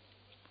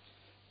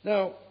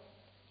 Now,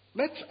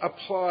 let's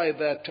apply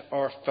that to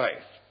our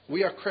faith.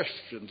 We are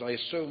Christians. I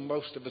assume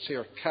most of us here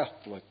are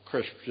Catholic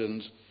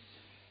Christians.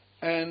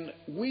 And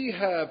we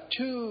have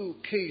two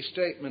key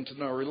statements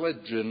in our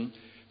religion.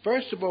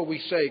 First of all, we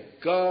say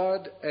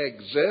God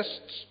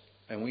exists,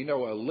 and we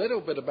know a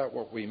little bit about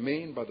what we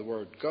mean by the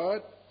word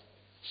God.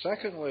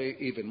 Secondly,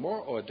 even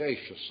more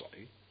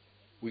audaciously,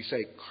 we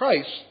say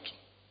Christ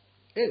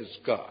is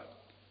God.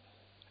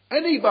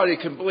 Anybody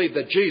can believe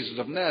that Jesus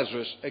of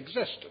Nazareth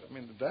existed. I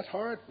mean, is that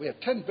hard? We have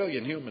 10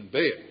 billion human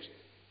beings.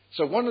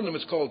 So one of them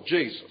is called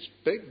Jesus.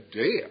 Big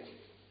deal.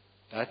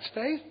 That's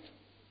faith.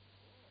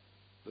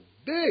 The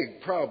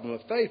big problem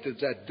with faith is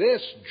that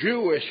this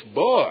Jewish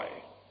boy,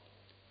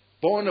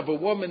 born of a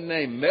woman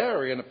named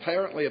Mary and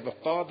apparently of a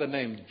father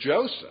named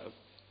Joseph,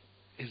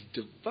 is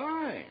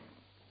divine.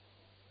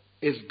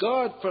 Is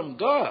God from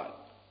God.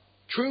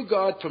 True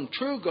God from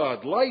true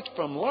God. Light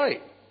from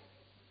light.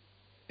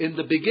 In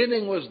the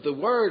beginning was the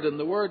Word, and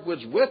the Word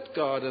was with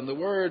God, and the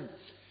Word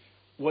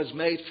was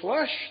made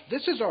flesh.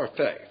 This is our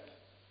faith.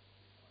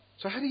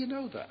 So how do you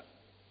know that?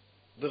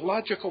 The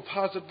logical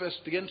positivist,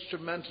 the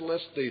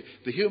instrumentalist,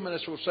 the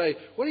humanist will say,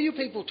 what are you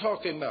people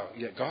talking about?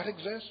 Yeah, God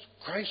exists.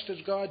 Christ is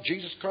God.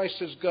 Jesus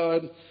Christ is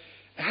God.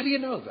 How do you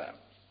know that?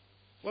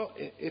 Well,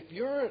 if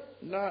you're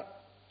not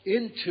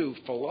into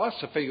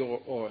philosophy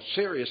or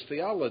serious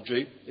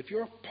theology, if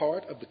you're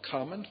part of the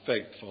common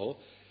faithful,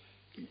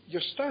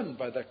 you're stunned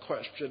by that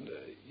question.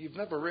 You've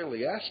never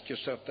really asked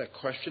yourself that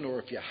question, or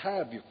if you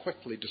have, you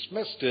quickly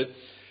dismissed it.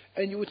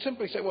 And you would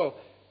simply say, well,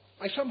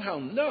 I somehow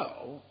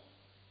know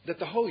that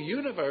the whole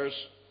universe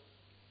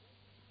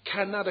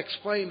cannot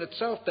explain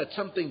itself, that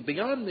something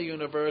beyond the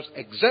universe,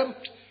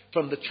 exempt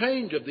from the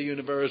change of the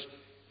universe,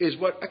 is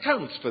what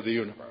accounts for the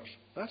universe.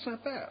 That's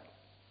not bad.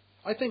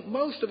 I think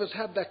most of us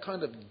have that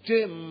kind of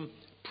dim,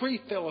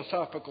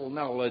 pre-philosophical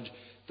knowledge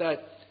that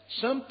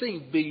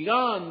something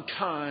beyond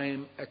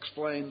time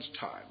explains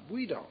time.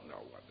 We don't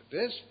know what it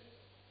is.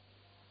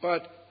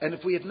 And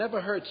if we had never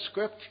heard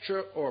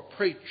scripture or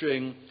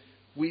preaching,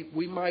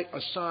 we might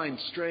assign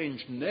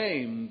strange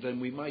names,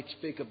 and we might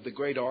speak of the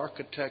great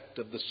architect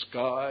of the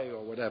sky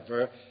or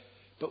whatever.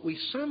 But we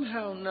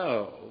somehow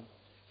know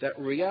that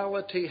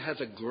reality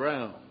has a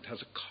ground,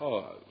 has a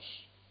cause,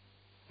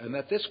 and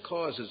that this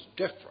cause is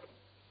different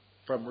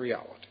from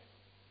reality.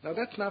 Now,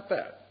 that's not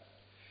bad.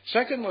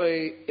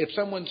 Secondly, if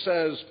someone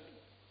says,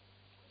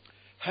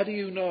 how do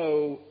you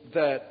know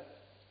that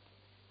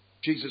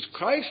Jesus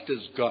Christ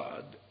is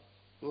God?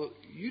 Well,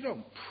 you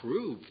don't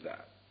prove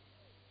that.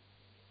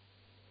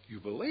 You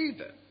believe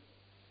it.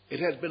 It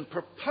has been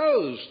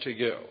proposed to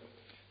you.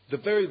 The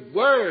very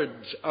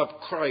words of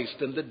Christ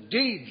and the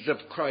deeds of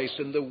Christ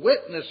and the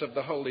witness of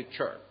the Holy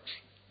Church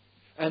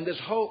and this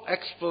whole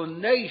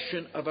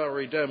explanation of our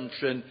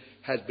redemption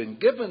has been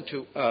given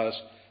to us,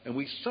 and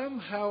we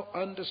somehow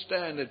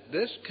understand that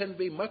this can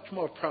be much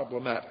more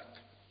problematic.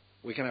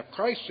 We can have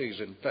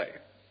crises in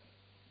faith.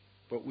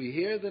 But we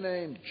hear the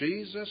name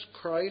Jesus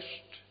Christ.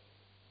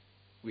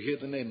 We hear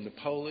the name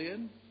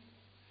Napoleon.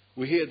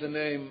 We hear the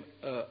name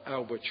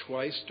Albert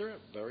Schweitzer.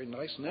 Very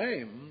nice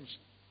names.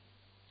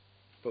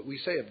 But we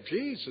say of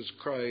Jesus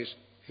Christ,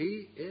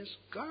 he is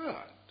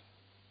God.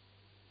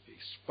 He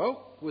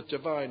spoke with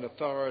divine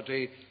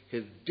authority.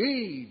 His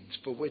deeds,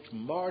 for which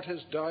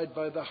martyrs died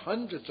by the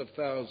hundreds of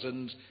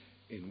thousands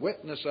in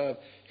witness of,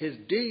 his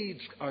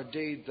deeds are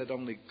deeds that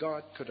only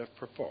God could have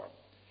performed.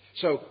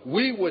 So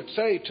we would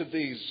say to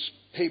these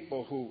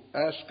people who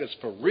ask us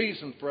for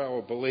reason for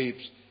our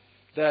beliefs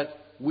that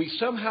we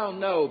somehow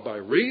know by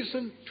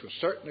reason, to a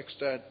certain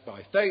extent,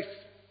 by faith,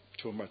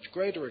 to a much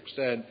greater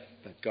extent,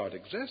 that God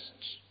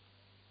exists,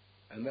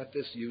 and that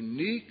this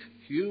unique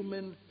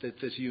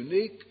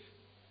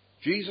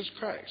Jesus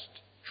Christ,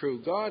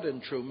 true God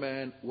and true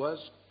man, was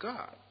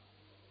God.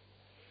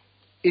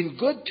 In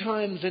good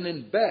times and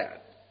in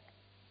bad,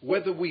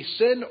 whether we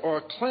sin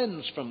or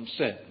cleanse from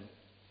sin,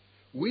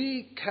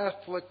 we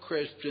Catholic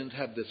Christians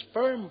have this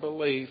firm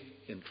belief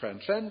in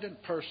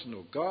transcendent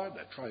personal God,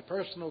 a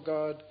tripersonal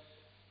God,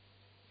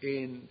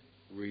 in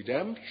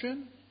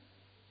redemption,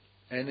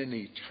 and in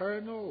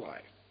eternal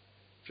life.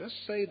 Just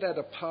say that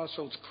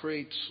Apostles'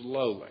 Creed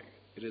slowly.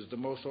 It is the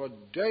most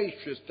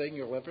audacious thing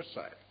you'll ever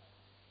say.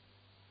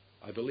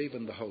 I believe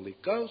in the Holy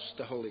Ghost,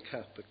 the Holy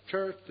Catholic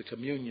Church, the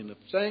communion of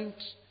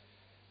saints,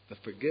 the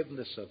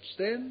forgiveness of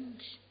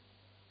sins,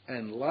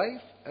 and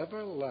life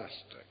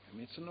everlasting. I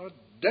mean, it's an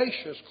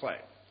audacious claim.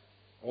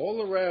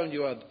 All around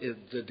you is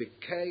the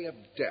decay of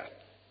death.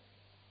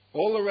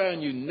 All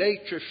around you,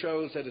 nature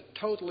shows that it's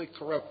totally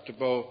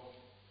corruptible.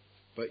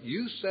 But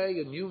you say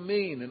and you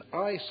mean, and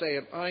I say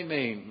and I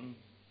mean,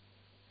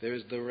 there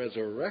is the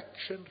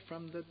resurrection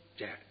from the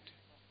dead.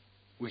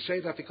 We say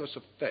that because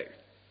of faith.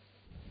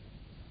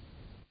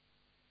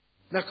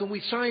 Now, can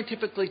we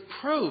scientifically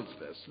prove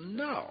this?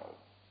 No.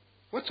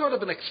 What sort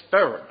of an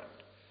experiment?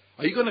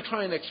 Are you going to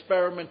try an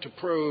experiment to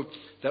prove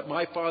that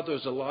my Father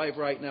is alive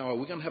right now? Are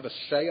we going to have a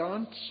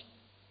seance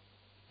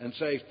and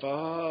say,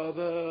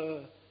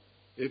 Father,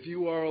 if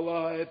you are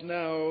alive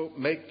now,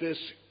 make this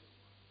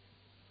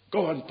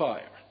go on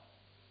fire?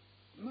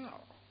 No.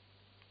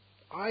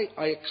 I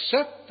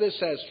accept this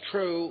as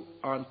true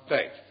on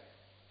faith.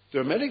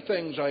 There are many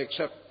things I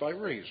accept by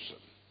reason.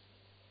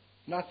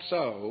 Not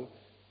so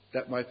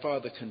that my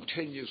Father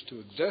continues to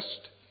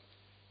exist.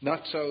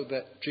 Not so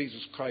that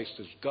Jesus Christ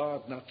is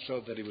God. Not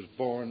so that he was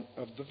born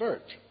of the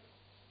Virgin.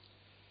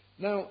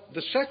 Now,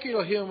 the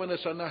secular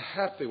humanists are not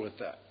happy with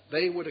that.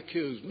 They would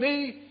accuse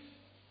me,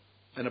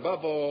 and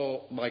above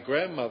all, my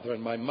grandmother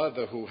and my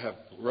mother, who have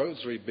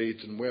rosary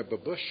beads and wear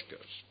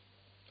babushkas.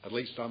 At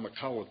least I'm a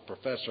college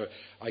professor.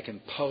 I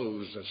can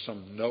pose as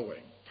some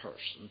knowing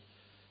person.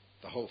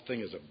 The whole thing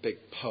is a big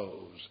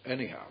pose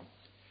anyhow.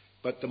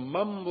 But the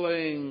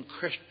mumbling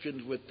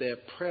Christians with their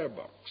prayer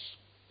books,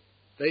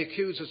 they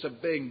accuse us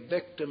of being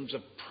victims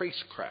of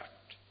priestcraft.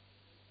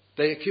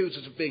 They accuse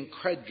us of being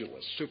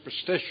credulous,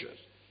 superstitious.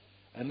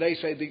 And they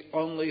say the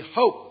only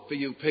hope for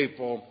you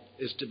people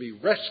is to be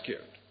rescued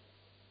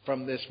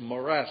from this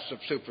morass of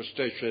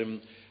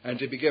superstition and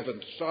to be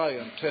given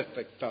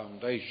scientific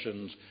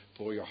foundations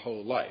for your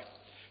whole life.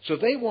 So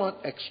they want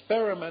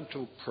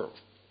experimental proof.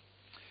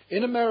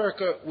 In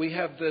America, we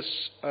have this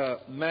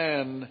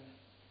man.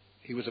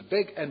 He was a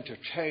big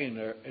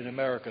entertainer in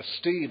America,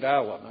 Steve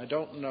Allen. I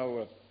don't know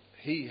if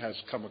he has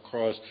come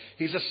across.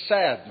 He's a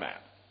sad man.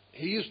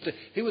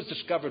 He was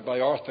discovered by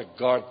Arthur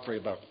Godfrey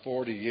about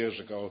 40 years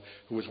ago,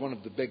 who was one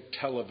of the big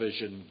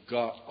television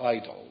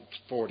idols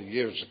 40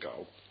 years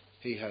ago.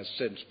 He has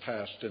since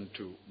passed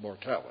into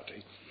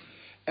mortality.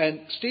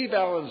 And Steve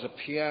Allen's a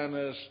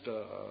pianist,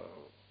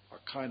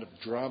 a kind of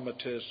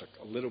dramatist,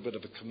 a little bit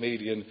of a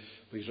comedian,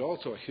 but he's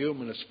also a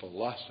humanist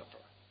philosopher.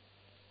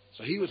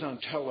 So he was on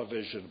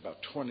television about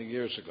 20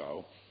 years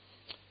ago,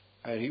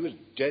 and he was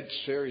dead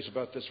serious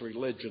about this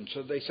religion.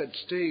 So they said,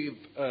 Steve,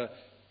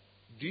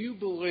 do you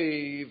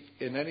believe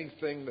in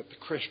anything that the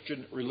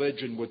Christian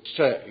religion would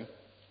say?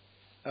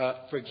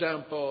 For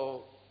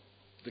example,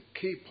 the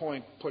key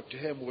point put to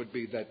him would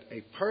be that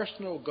a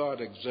personal God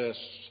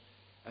exists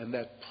and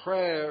that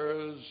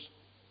prayers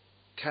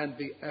can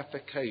be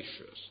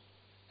efficacious,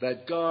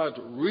 that God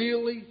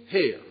really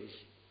hears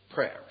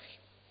prayers.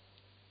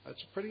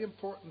 That's a pretty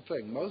important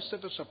thing. Most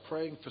of us are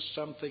praying for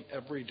something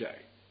every day.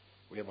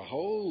 We have a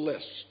whole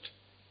list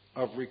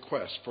of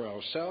requests for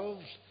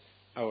ourselves,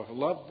 our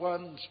loved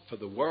ones, for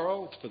the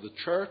world, for the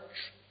church.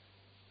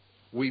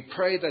 We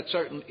pray that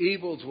certain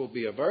evils will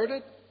be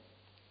averted.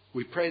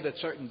 We pray that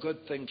certain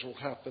good things will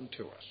happen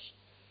to us.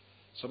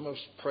 Some of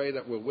us pray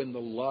that we'll win the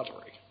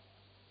lottery.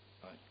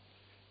 Right?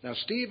 Now,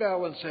 Steve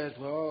Allen said,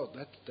 well,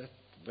 that's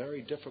a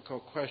very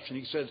difficult question.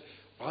 He said,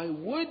 I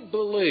would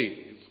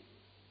believe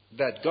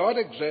that God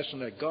exists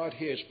and that God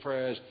hears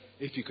prayers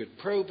if you could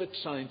prove it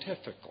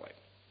scientifically.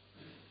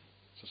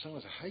 So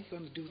someone said, how are you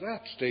going to do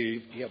that,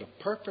 Steve? He had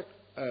a perfect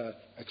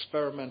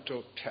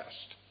experimental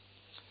test.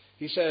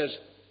 He says,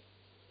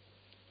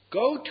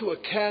 go to a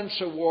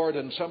cancer ward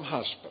in some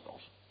hospital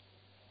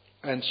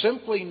and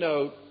simply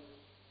note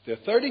there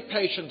are 30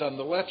 patients on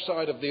the left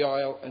side of the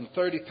aisle and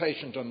 30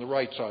 patients on the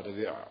right side of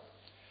the aisle.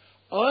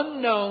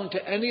 Unknown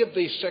to any of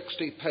these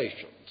 60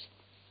 patients,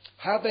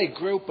 have a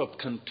group of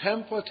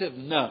contemplative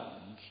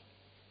nuns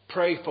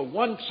pray for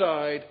one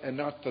side and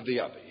not for the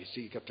other. You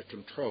see, you get the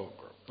control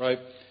group, right?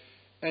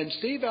 And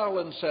Steve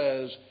Allen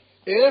says,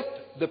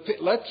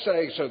 let's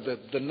say, so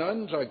that the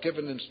nuns are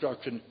given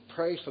instruction,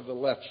 pray for the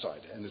left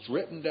side, and it's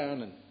written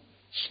down and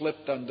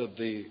slipped under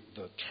the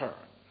turn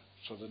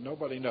so that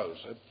nobody knows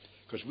it,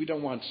 because we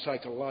don't want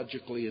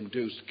psychologically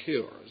induced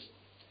cures.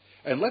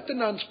 And let the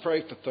nuns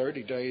pray for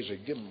 30 days or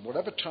give them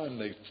whatever time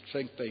they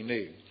think they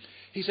need.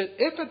 He said,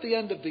 if at the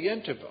end of the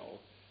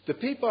interval, the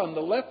people on the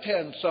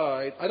left-hand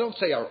side, I don't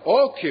say are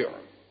all cured,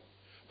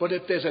 but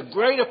if there's a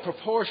greater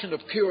proportion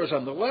of cures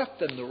on the left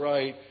than the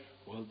right,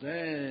 well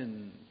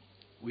then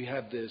we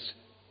have this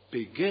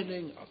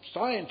beginning of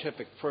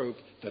scientific proof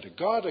that a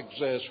God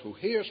exists who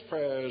hears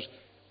prayers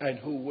and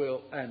who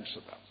will answer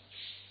them.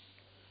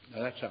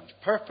 Now that sounds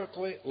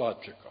perfectly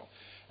logical.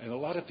 And a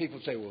lot of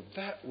people say, well,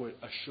 that would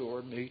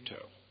assure me too.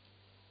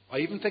 I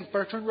even think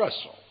Bertrand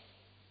Russell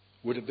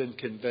would have been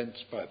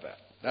convinced by that.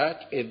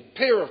 That's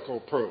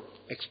empirical proof,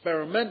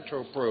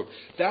 experimental proof.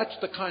 That's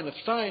the kind of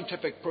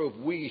scientific proof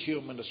we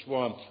humanists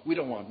want. We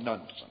don't want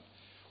nonsense.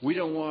 We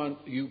don't want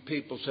you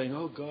people saying,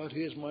 oh, God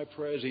hears my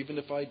prayers even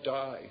if I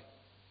die.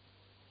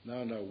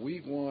 No,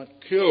 we want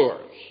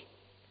cures.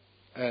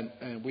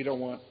 And we don't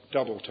want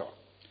double talk.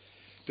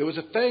 There was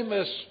a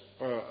famous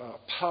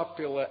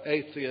popular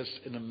atheist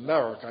in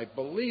America. I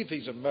believe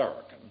he's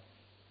American,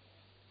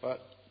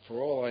 but for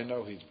all I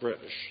know, he's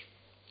British.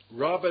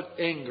 Robert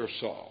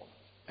Ingersoll.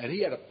 And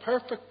he had a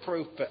perfect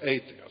proof for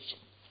atheism.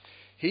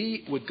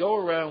 He would go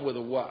around with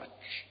a watch,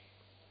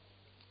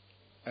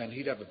 and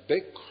he'd have a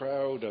big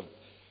crowd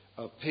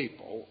of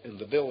people in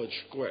the village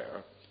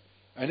square,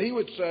 and he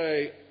would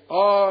say,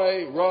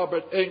 I,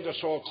 Robert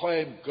Ingersoll,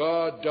 claim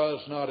God does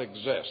not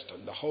exist.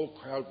 And the whole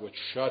crowd would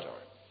shudder.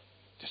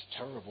 This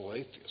terrible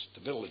atheist,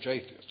 the village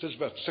atheist. This is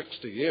about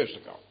 60 years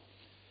ago.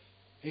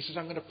 He says,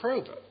 I'm going to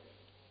prove it.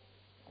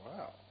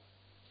 Wow.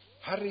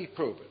 How did he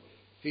prove it?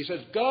 He says,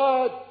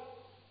 God,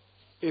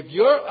 if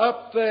you're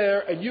up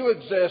there and you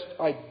exist,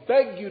 I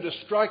beg you to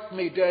strike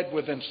me dead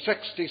within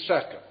 60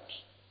 seconds.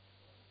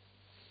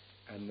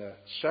 And the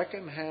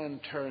second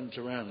hand turns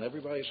around and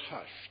everybody's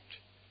hushed.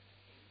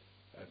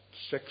 At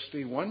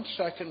 61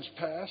 seconds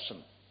pass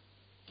and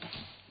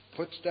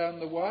puts down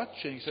the watch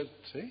and he said,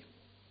 see?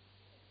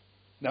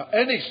 Now,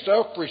 any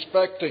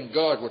self-respecting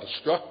God would have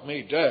struck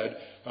me dead.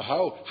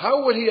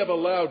 How would he have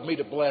allowed me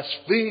to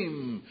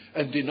blaspheme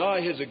and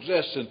deny his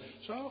existence?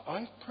 So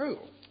I've proved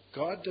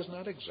God does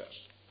not exist.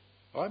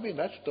 I mean,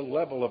 that's the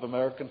level of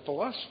American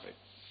philosophy.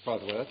 By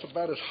the way, that's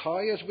about as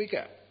high as we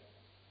get.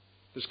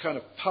 This kind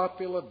of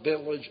popular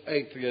village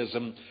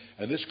atheism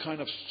and this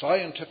kind of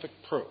scientific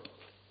proof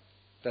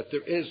that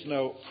there is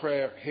no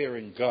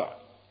prayer-hearing God.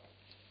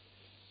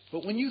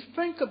 But when you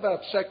think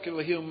about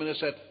secular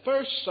humanists, at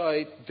first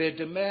sight, their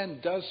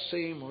demand does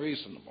seem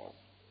reasonable.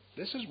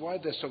 This is why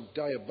they're so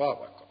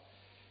diabolical.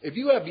 If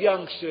you have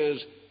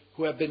youngsters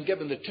who have been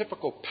given the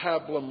typical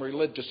pablum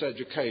religious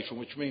education,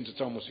 which means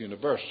it's almost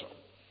universal,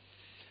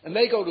 and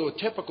they go to a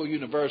typical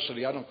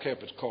university, I don't care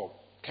if it's called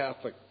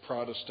Catholic,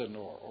 Protestant,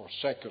 or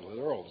secular,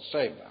 they're all the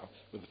same now,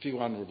 with a few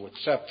honorable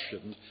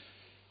exceptions.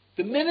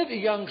 The minute a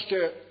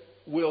youngster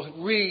will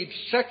read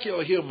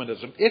secular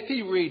humanism, if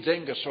he reads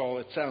Ingersoll,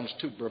 it sounds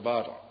too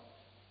bravado.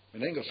 I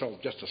mean, Ingersoll is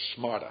just a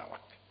smart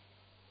aleck.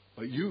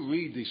 But you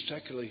read these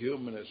secular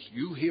humanists,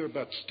 you hear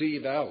about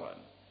Steve Allen,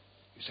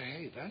 you say,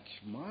 hey, that's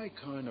my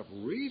kind of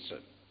reason.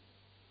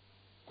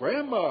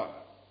 Grandma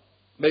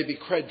may be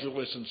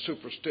credulous and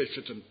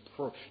superstitious and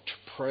to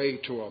pray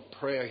to a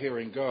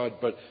prayer-hearing God,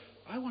 but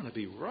I want to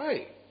be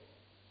right.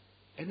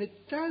 And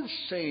it does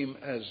seem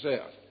as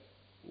if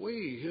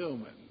we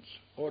humans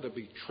ought to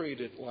be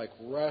treated like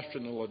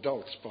rational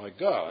adults by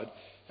God.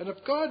 And if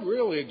God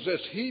really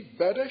exists, He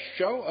better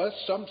show us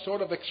some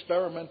sort of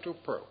experimental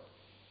proof.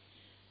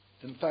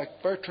 In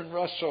fact, Bertrand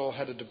Russell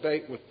had a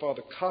debate with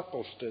Father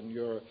Copleston,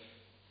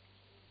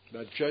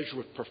 that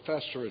Jesuit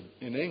professor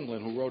in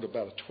England who wrote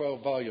about a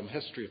 12-volume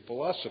history of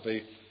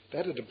philosophy. They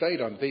had a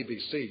debate on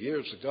BBC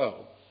years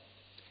ago.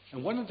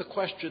 And one of the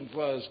questions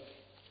was,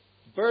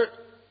 Bert,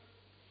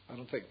 I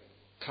don't think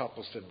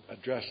Copleston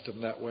addressed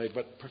him that way,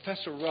 but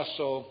Professor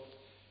Russell,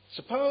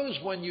 suppose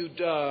when you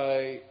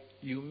die,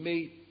 you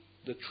meet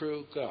the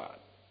true God.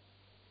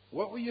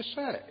 What will you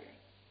say?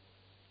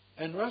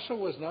 And Russell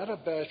was not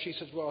abashed. He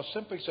says, well, I'll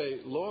simply say,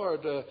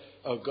 Lord,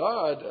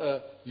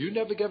 God, you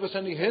never gave us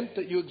any hint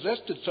that you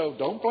existed, so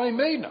don't blame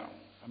me now.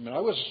 I mean,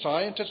 I was a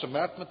scientist, a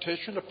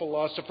mathematician, a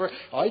philosopher.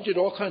 I did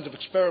all kinds of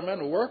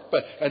experimental work,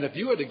 and if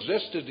you had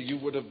existed, you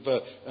would have,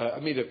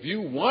 if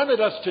you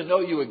wanted us to know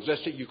you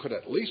existed, you could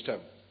at least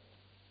have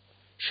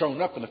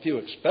shown up in a few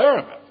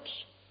experiments.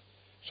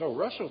 So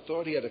Russell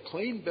thought he had a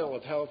clean bill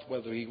of health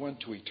whether he went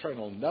to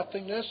eternal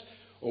nothingness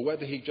or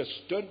whether he just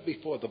stood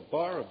before the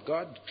bar of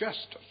God's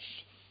justice.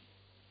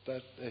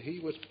 That he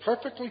was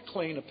perfectly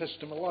clean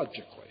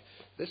epistemologically.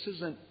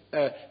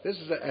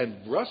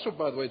 And Russell,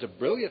 by the way, is a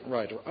brilliant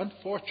writer,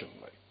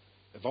 unfortunately.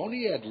 If only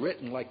he had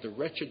written like the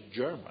wretched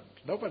Germans.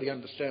 Nobody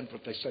understands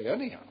what they say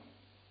anyhow.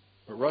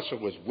 But Russell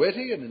was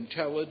witty and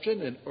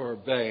intelligent and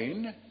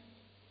urbane,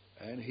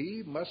 and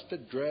he must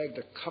have dragged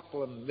a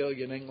couple of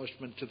million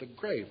Englishmen to the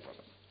grave with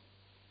him.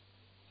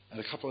 And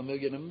a couple of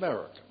million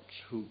Americans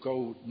who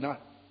go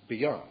not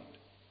beyond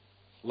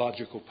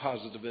logical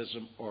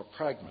positivism or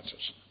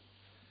pragmatism.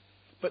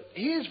 But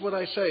here's what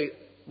I say.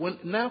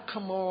 Now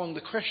come along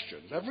the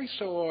Christians. Every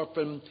so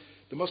often,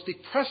 the most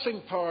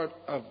depressing part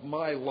of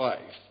my life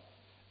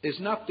is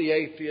not the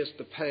atheists,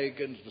 the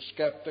pagans, the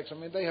skeptics. I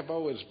mean, they have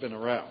always been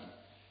around.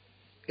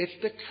 It's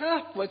the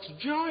Catholics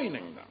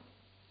joining them.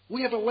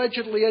 We have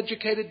allegedly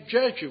educated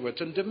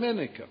Jesuits and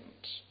Dominicans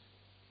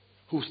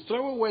who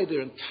throw away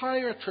their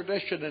entire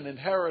tradition and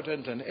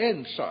inheritance and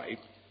insight,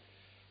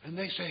 and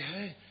they say,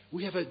 hey,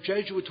 we have a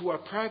Jesuit who are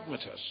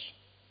pragmatists.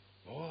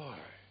 Boy,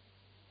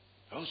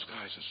 those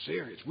guys are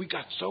serious. We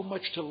got so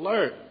much to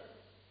learn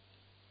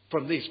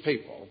from these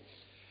people.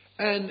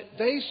 And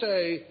they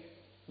say,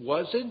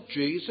 wasn't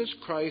Jesus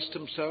Christ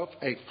himself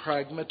a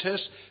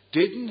pragmatist?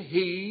 Didn't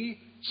he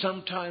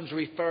sometimes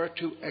refer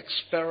to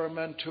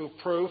experimental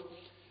proof?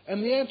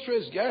 And the answer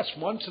is yes,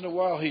 once in a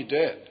while he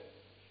did.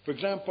 For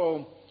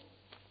example,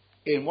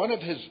 in one of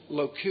his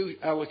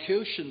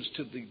allocutions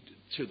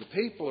to the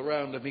people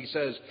around him, he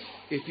says,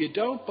 if you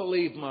don't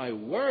believe my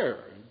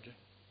word,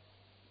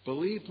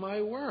 believe my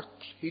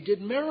works. He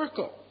did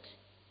miracles.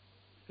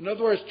 In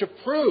other words, to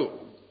prove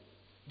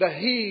that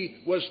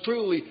he was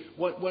truly,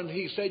 when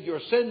he said your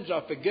sins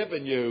are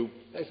forgiven you,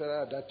 they said,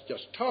 that's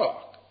just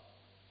talk.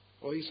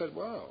 Well, he said,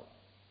 well,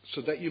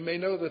 so that you may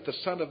know that the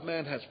Son of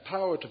Man has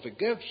power to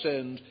forgive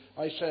sins,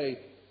 I say,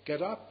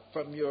 get up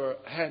from your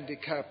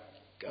handicapped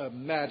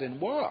mat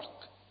and walk.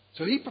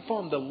 So he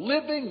performed a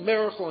living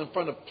miracle in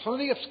front of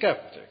plenty of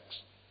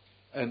skeptics.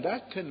 And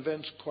that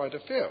convinced quite a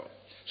few.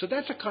 So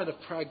that's a kind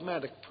of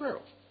pragmatic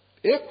proof.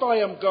 If I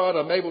am God,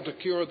 I'm able to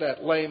cure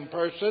that lame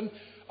person.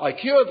 I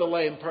cure the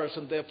lame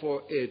person,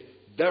 therefore it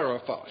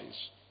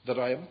verifies that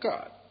I am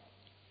God.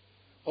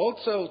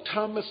 Also,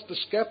 Thomas the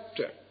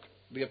skeptic,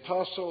 the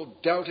apostle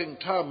doubting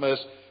Thomas,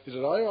 he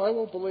said, I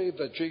won't believe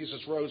that Jesus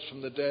rose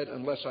from the dead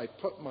unless I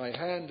put my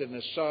hand in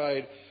his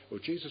side. Well,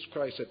 Jesus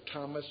Christ said,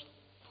 Thomas,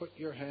 put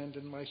your hand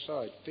in my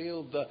side.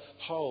 Feel the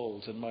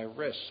holes in my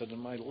wrists and in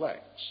my legs.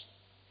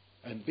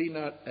 And be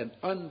not an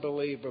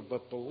unbeliever,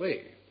 but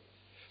believe.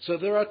 So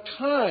there are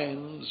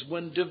times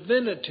when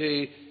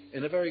divinity,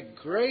 in a very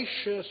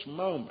gracious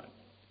moment,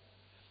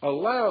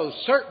 allows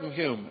certain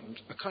humans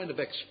a kind of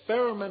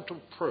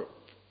experimental proof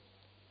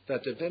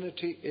that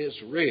divinity is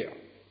real.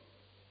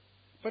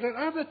 But at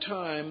other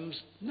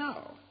times,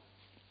 no.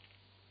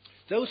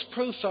 Those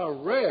proofs are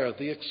rare,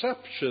 the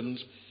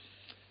exceptions.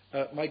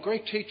 My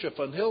great teacher,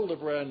 von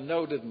Hildebrand,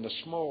 noted in the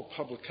small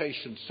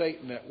publication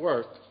Satan at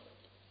Work,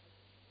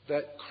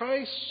 that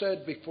Christ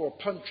said before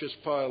Pontius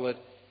Pilate,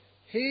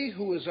 he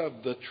who is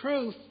of the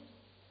truth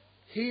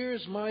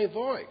hears my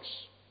voice.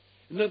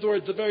 In other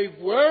words, the very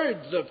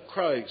words of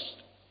Christ,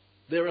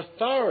 their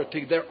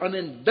authority, their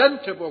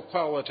uninventable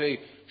quality,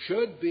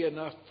 should be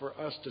enough for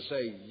us to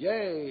say,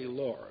 yea,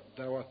 Lord,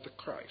 thou art the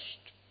Christ.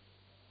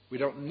 We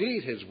don't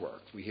need his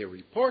work. We hear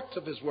reports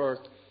of his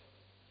work,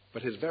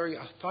 but his very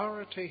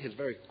authority, his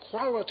very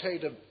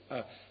qualitative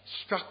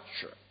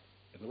structure,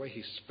 and the way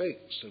he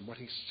speaks and what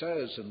he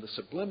says and the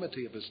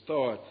sublimity of his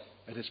thought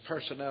and his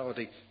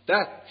personality,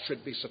 that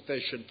should be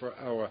sufficient for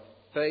our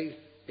faith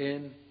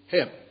in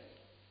him.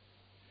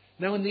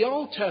 Now, in the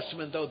Old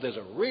Testament, though, there's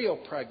a real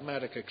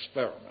pragmatic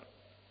experiment.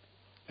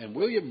 And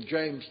William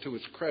James, to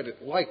his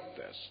credit, liked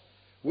this.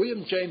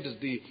 William James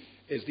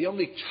is the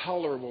only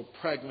tolerable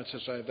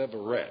pragmatist I've ever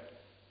read.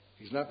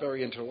 He's not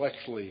very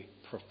intellectually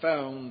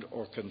profound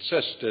or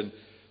consistent,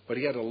 but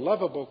he had a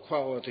lovable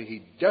quality.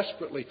 He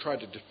desperately tried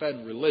to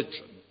defend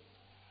religion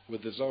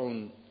with his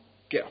own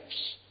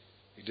gifts.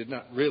 He did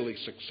not really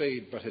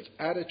succeed, but his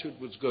attitude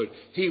was good.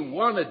 He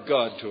wanted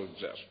God to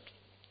exist.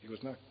 He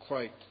was not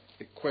quite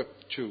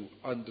equipped to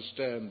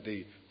understand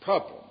the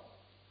problem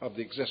of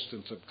the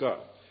existence of God.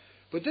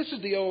 But this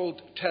is the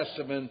Old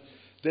Testament.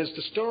 There's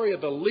the story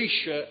of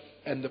Elisha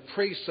and the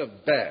priests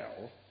of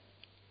Baal,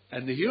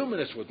 and the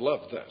humanists would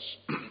love this.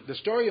 The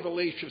story of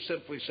Elisha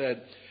simply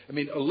said,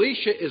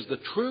 Elisha is the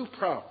true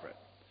prophet.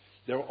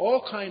 There are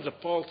all kinds of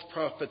false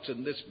prophets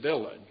in this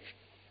village,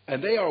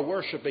 and they are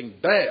worshiping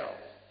Baal,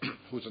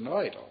 who's an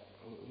idol,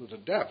 who's a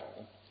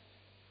devil.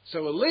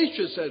 So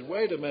Elisha said,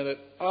 wait a minute,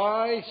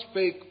 I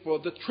speak for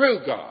the true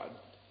God.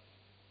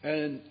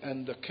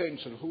 And the king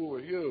said, who are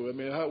you?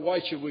 Why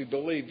should we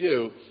believe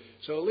you?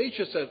 So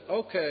Elisha said,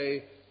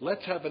 okay,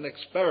 let's have an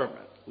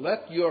experiment.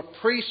 Let your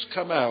priests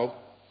come out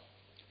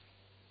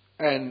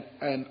and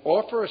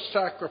offer a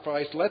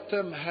sacrifice. Let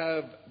them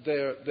have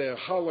their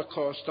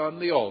holocaust on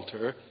the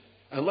altar,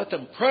 and let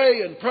them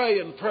pray and pray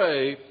and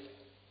pray,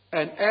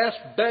 and ask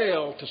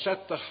Baal to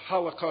set the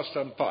holocaust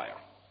on fire,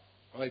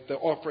 right? The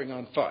offering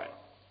on fire.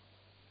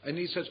 And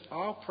he says,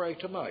 I'll pray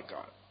to my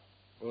God.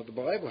 Well, the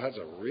Bible has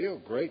a real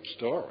great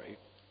story.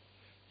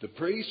 The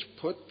priests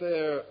put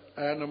their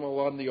animal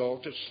on the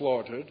altar,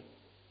 slaughtered,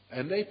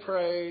 and they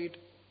prayed,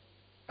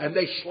 and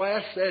they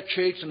slashed their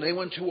cheeks, and they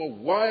went to a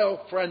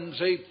wild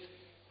frenzy.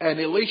 And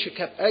Elisha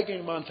kept egging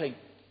them on, saying,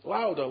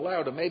 louder,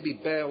 louder, maybe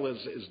Baal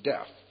is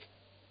deaf.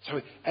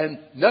 And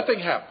nothing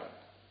happened.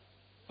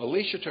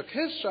 Elisha took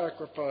his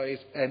sacrifice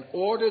and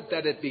ordered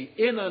that it be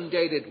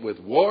inundated with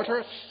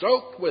water,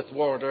 soaked with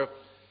water,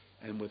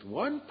 and with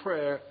one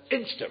prayer,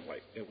 instantly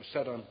it was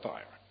set on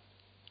fire.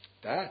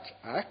 That's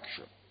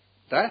action.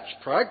 That's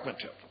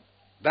pragmatism.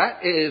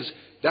 That is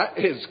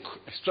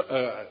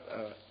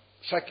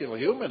secular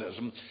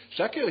humanism.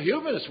 Secular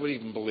humanists would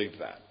even believe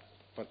that.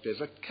 But there's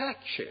a catch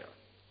here.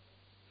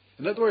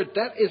 In other words,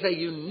 that is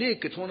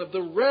it's one of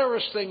the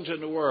rarest things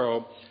in the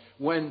world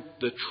when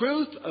the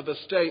truth of a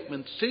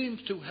statement seems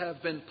to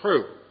have been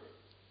proved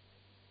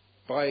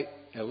by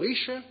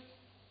Elisha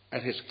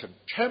and his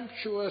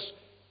contemptuous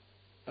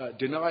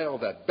denial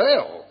that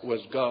Baal was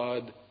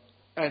God,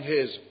 and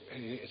his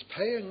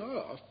paying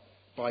off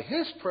by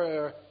his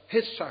prayer,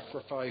 his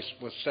sacrifice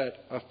was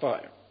set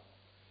afire.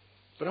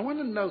 But I want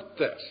to note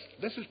this.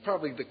 This is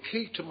probably the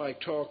key to my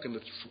talk, and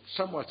it's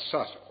somewhat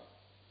subtle.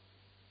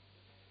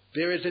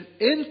 There is an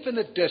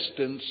infinite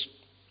difference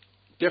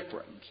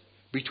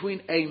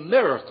between a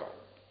miracle,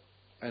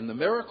 and the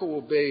miracle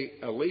will be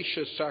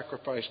Elisha's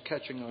sacrifice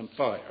catching on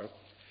fire,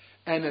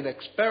 and an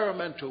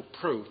experimental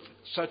proof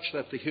such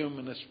that the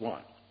humanists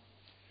want.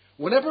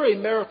 Whenever a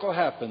miracle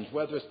happens,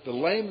 whether it's the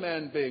lame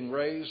man being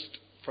raised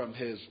from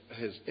his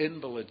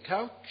invalid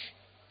couch,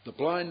 the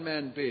blind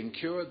man being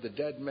cured, the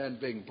dead man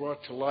being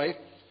brought to life,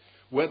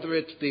 whether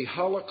it's the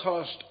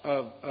Holocaust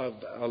of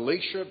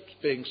Elisha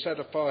being set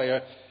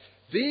afire,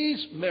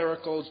 these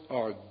miracles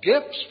are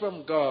gifts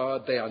from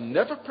God. They are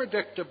never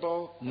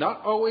predictable,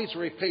 not always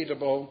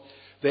repeatable.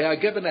 They are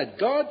given at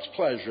God's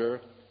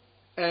pleasure,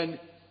 and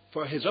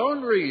for his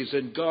own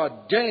reason,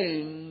 God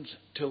deigns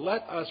to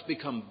let us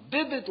become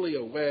vividly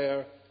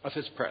aware of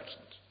his presence.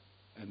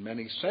 And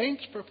many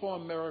saints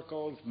perform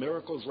miracles.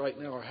 Miracles right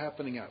now are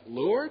happening at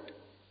Lourdes.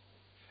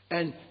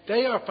 And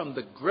they are from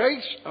the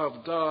grace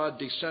of God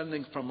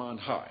descending from on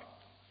high.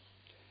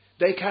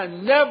 They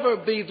can never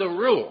be the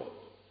rule,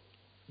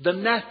 the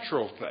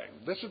natural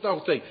thing. This is the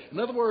whole thing. In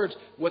other words,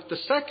 what the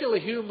secular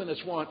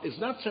humanists want is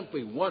not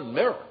simply one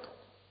miracle.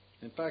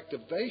 In fact, if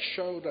they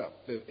showed up,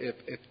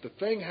 if the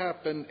thing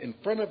happened in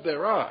front of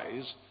their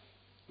eyes,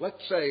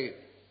 let's say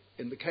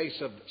in the case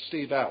of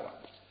Steve Allen,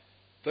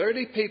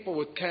 30 people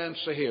with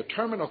cancer here,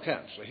 terminal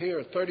cancer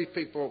here, 30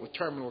 people with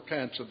terminal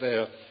cancer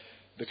there,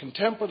 the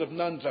contemplative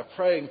nuns are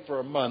praying for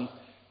a month,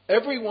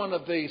 every one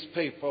of these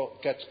people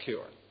gets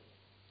cured.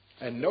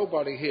 And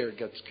nobody here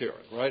gets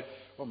cured, right?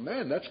 Well,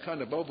 man, that's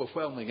kind of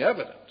overwhelming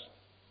evidence.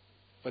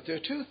 But there are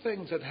two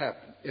things that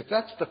happen. If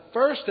that's the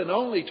first and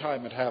only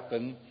time it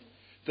happened,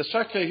 the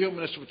secular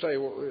humanists would say,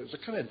 well, it's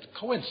a kind of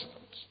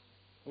coincidence.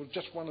 It was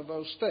just one of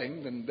those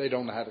things, and they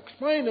don't know how to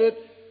explain it.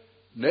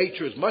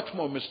 Nature is much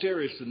more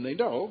mysterious than they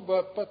know,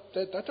 but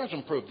that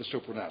doesn't prove the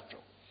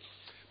supernatural.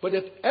 But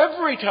if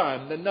every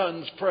time the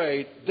nuns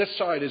prayed, this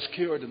side is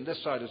cured and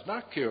this side is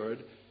not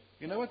cured,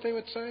 you know what they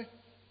would say?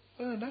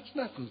 Well, that's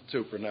nothing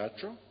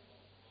supernatural.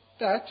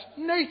 That's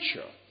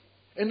nature.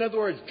 In other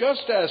words,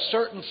 just as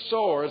certain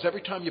sores,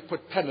 every time you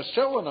put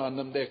penicillin on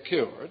them, they're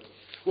cured.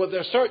 Well,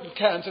 there are certain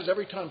cancers,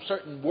 every time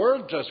certain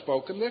words are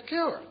spoken, they're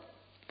cured.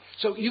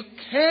 So you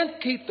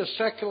can't keep the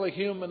secular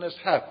humanists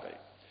happy.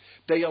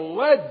 They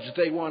allege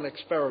they want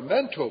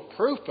experimental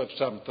proof of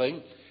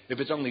something. If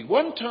it's only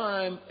one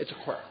time, it's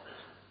a quirk.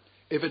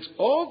 If it's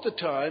all the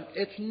time,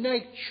 it's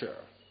nature.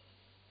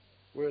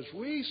 Whereas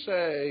we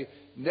say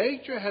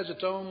nature has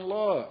its own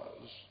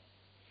laws.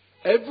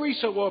 Every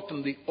so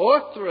often, the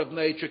author of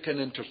nature can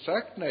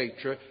intersect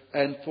nature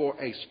and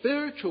for a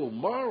spiritual,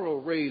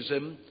 moral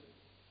reason,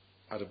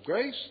 out of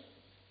grace,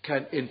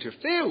 can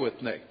interfere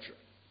with nature.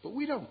 But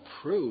we don't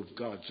prove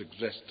God's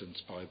existence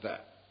by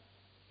that.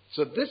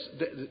 So this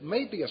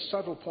may be a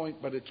subtle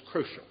point, but it's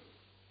crucial.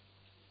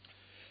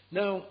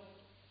 Now,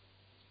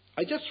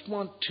 I just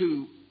want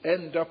to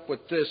end up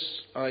with this.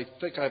 I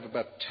think I have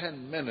about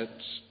 10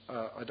 minutes.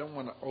 I don't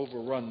want to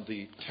overrun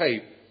the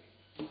tape.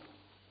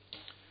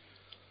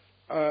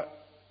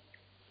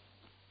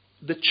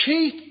 The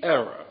chief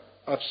error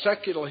of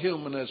secular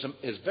humanism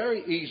is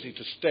very easy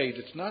to state.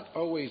 It's not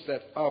always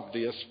that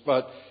obvious,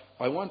 but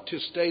I want to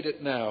state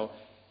it now.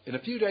 In a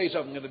few days,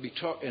 I'm going to be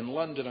in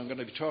London. I'm going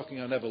to be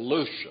talking on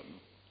evolution,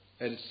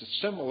 and it's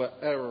a similar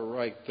error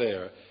right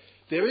there.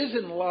 There is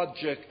in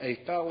logic a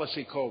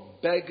fallacy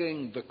called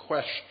begging the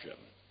question.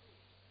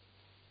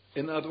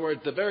 In other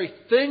words, the very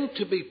thing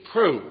to be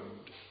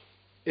proved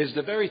is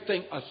the very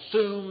thing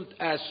assumed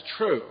as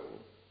true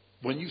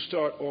when you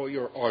start all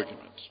your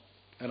arguments.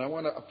 And I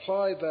want to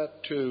apply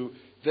that to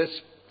this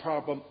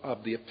problem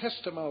of the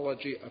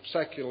epistemology of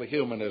secular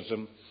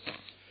humanism.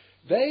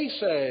 They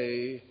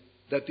say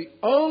that the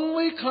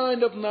only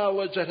kind of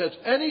knowledge that has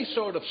any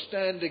sort of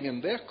standing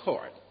in their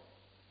court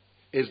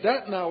is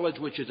that knowledge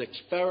which is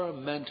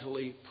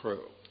experimentally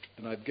proved.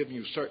 And I've given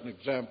you certain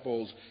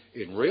examples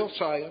in real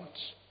science.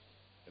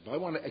 If I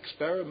want to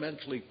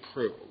experimentally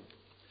prove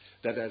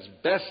that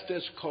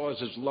asbestos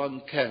causes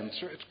lung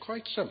cancer, it's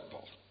quite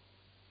simple.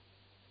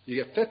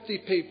 You get 50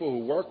 people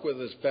who work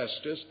with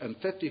asbestos and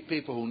 50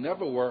 people who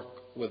never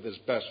work with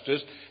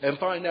asbestos and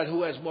find out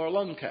who has more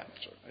lung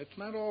cancer. It's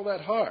not all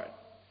that hard.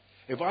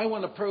 If I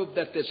want to prove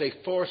that there's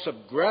a force of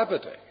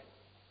gravity,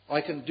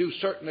 I can do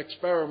certain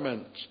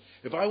experiments.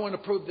 If I want to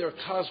prove there are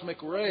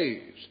cosmic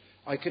rays,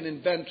 I can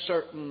invent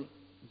certain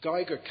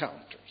Geiger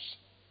counters.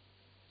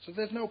 So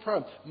there's no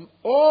problem.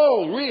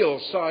 All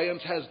real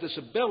science has this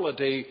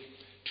ability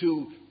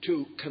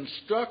to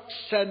construct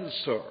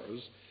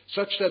sensors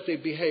such that they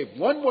behave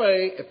one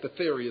way if the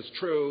theory is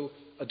true,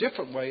 a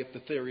different way if the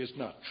theory is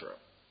not true.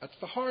 That's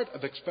the heart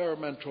of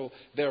experimental,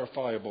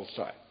 verifiable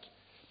science.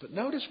 But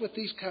notice what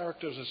these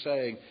characters are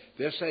saying.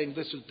 They're saying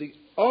this is the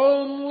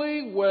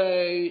only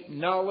way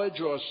knowledge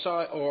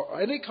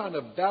or any kind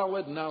of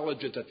valid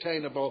knowledge is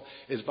attainable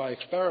is by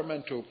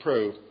experimental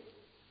proof.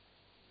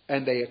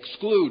 And they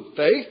exclude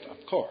faith, of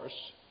course,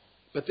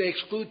 but they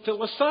exclude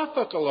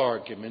philosophical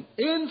argument,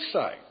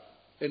 insight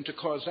into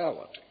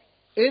causality,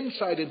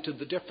 insight into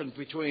the difference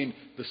between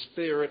the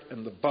spirit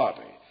and the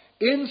body,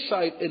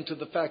 insight into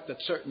the fact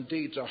that certain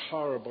deeds are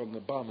horrible and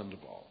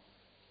abominable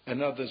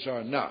and others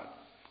are not.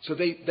 So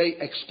they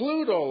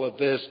exclude all of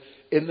this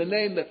in the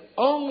name that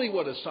only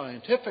what is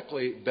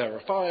scientifically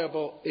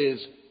verifiable is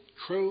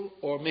true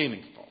or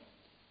meaningful.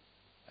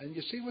 And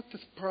you see what the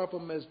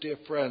problem is, dear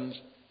friends?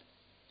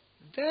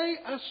 They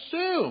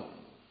assume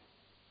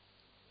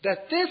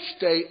that this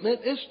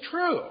statement is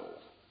true.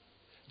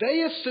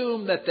 They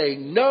assume that they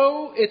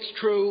know it's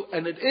true,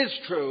 and it is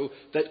true,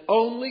 that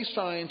only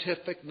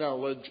scientific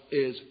knowledge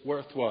is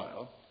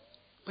worthwhile.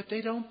 But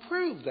they don't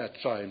prove that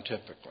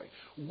scientifically.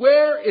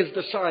 Where is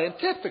the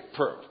scientific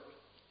proof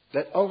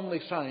that only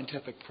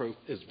scientific proof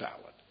is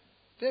valid?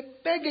 They're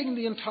begging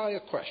the entire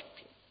question.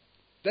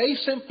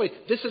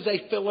 This is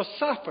a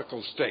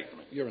philosophical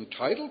statement. You're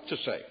entitled to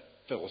say it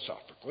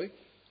philosophically.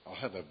 I'll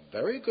have a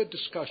very good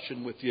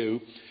discussion with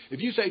you.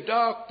 If you say,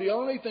 Doc, the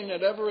only thing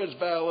that ever is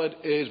valid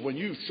is when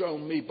you've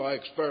shown me by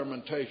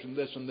experimentation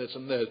this and this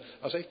and this,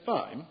 I'll say,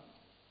 fine.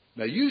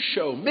 Now you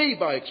show me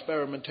by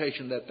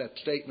experimentation that that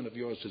statement of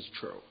yours is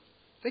true.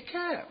 They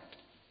can't.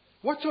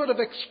 What sort of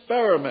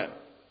experiment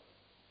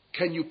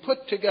can you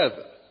put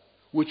together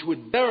which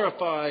would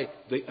verify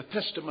the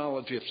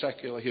epistemology of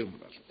secular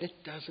humanism? It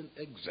doesn't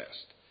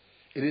exist.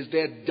 It is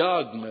their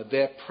dogma,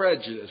 their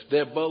prejudice,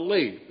 their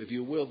belief, if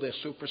you will, their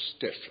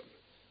superstition.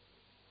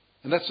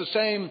 And that's the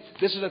same,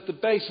 this is at the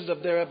basis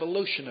of their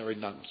evolutionary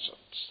nonsense.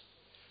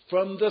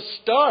 From the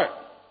start,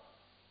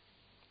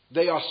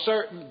 they are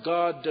certain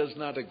God does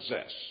not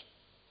exist.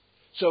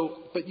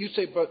 So, but you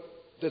say, but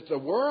there's the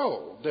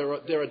world.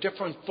 There are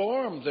different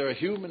forms. There are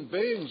human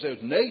beings.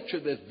 There's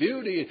nature. There's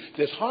beauty.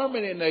 There's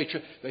harmony in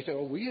nature. They say,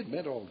 oh, we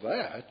admit all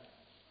that.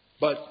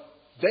 But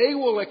they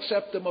will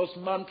accept the most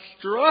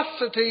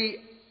monstrosity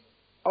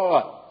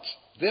odds.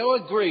 They'll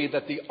agree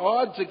that the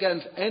odds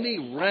against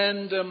any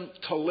random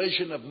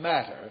collision of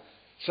matter,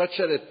 such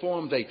that it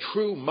forms a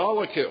true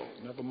molecule,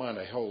 never mind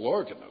a whole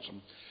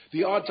organism,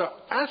 the odds are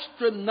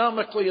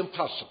astronomically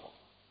impossible.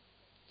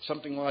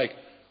 Something like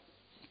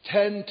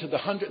 10 to the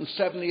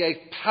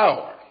 178th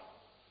power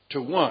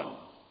to 1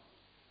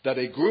 that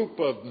a group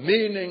of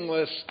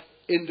meaningless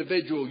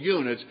individual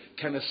units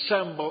can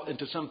assemble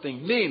into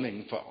something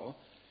meaningful.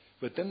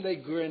 But then they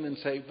grin and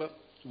say, but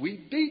we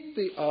beat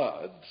the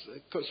odds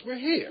because we're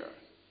here.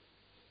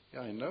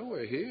 Yeah, I know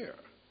we're here.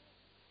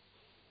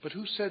 But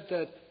who said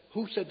that?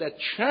 Who said that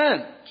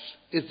chance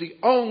is the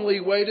only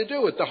way to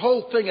do it? The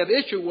whole thing at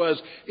issue was,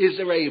 is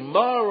there a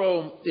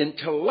moral,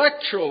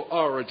 intellectual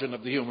origin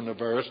of the human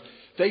universe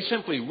They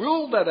simply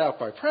rule that out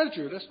by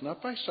prejudice,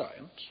 not by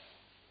science.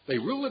 They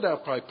rule it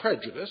out by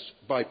prejudice,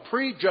 by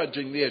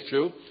prejudging the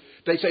issue.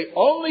 They say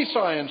only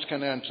science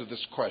can answer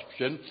this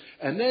question,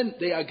 and then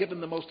they are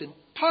given the most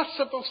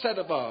impossible set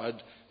of odds.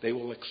 They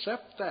will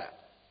accept that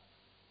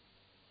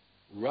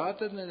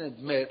rather than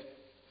admit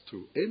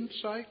through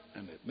insight,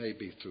 and it may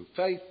be through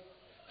faith,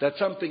 that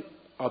something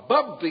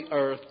above the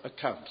earth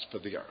accounts for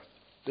the earth.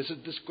 This is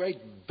this great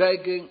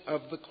begging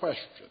of the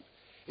question.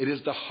 It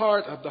is the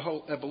heart of the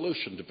whole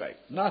evolution debate.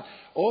 Not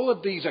all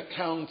of these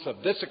accounts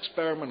of this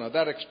experiment or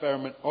that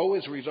experiment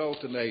always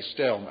result in a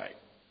stalemate.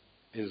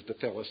 It is the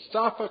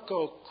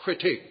philosophical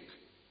critique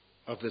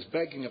of this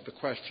begging of the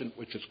question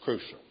which is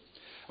crucial.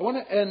 I want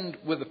to end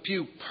with a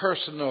few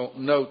personal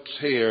notes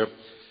here.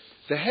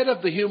 The head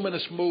of the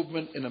humanist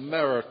movement in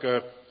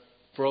America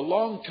for a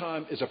long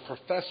time is a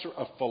professor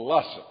of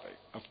philosophy,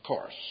 of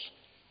course.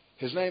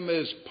 His name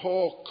is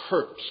Paul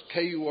Kurtz,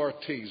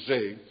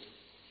 K-U-R-T-Z.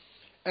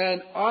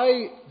 And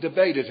I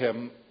debated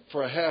him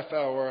for a half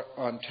hour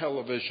on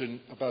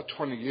television about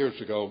 20 years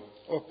ago,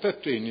 or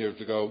 15 years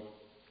ago.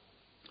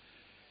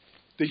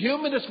 The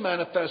Humanist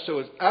Manifesto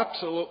is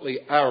absolutely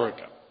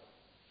arrogant,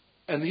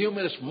 and the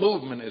Humanist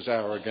movement is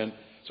arrogant.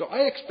 So I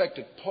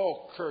expected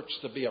Paul Kurtz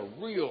to be a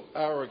real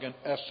arrogant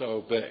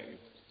SOB.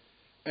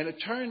 And it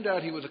turned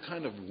out he was a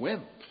kind of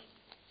wimp.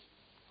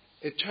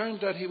 It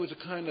turned out he was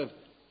a kind of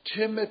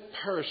timid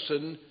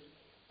person,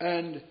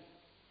 and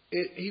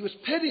he was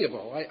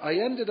pitiable. I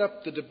ended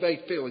up the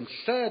debate feeling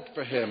sad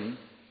for him,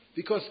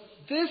 because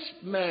this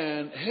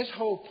man, his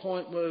whole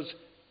point was,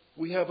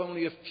 we have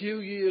only a few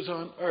years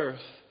on earth.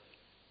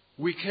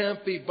 We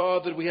can't be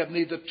bothered. We have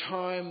neither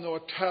time nor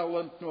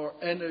talent nor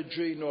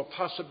energy nor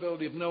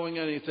possibility of knowing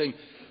anything.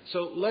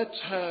 So let's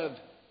have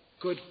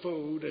good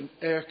food and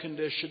air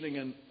conditioning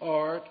and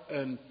art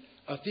and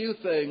a few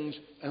things,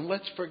 and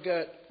let's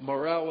forget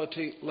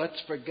morality. Let's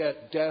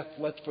forget death.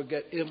 Let's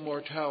forget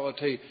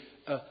immortality.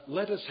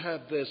 Let us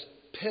have this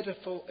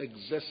pitiful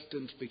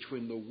existence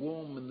between the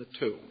womb and the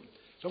tomb.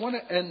 So I want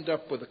to end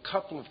up with a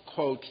couple of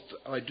quotes.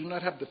 I do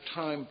not have the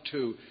time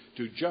to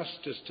do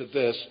justice to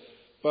this,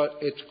 but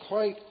it's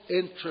quite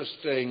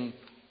interesting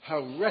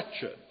how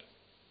wretched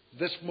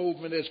this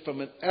movement is from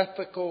an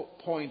ethical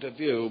point of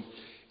view.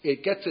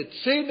 It gets its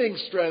seeming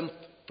strength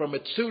from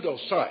its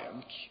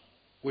pseudoscience,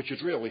 which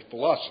is really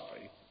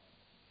philosophy.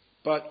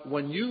 But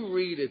when you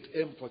read its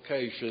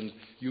implications,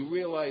 you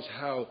realize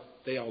how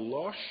they are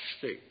lost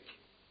sheep.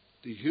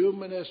 The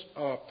humanists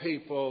are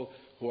people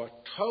who are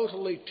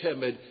totally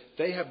timid.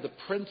 They have the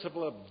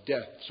principle of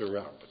death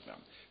surrounding them.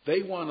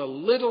 They want a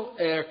little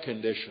air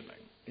conditioning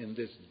in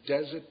this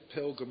desert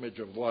pilgrimage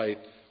of life,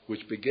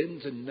 which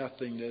begins in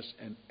nothingness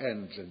and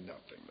ends in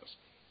nothingness.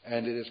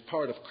 And it is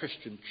part of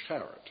Christian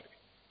charity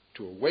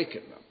to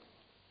awaken them.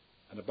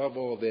 And above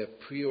all,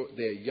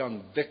 their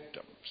young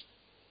victims,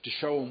 to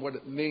show them what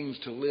it means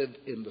to live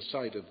in the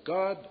sight of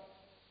God,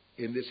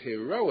 in this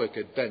heroic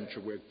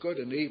adventure where good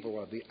and evil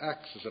are the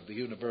axes of the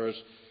universe,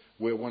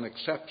 where one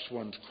accepts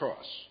one's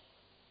cross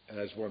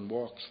as one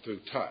walks through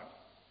time.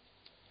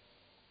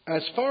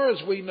 As far as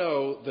we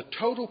know, the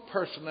total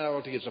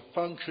personality is a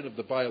function of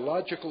the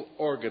biological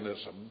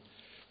organism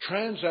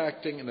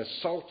transacting in a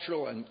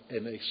social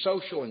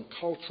and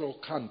cultural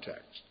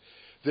context.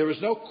 There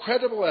is no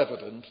credible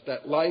evidence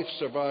that life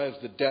survives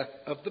the death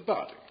of the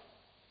body.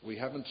 We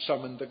haven't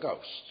summoned the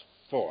ghost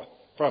forth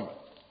from it.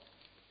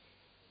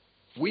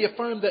 We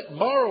affirm that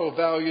moral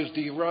values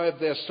derive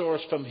their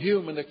source from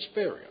human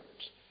experience.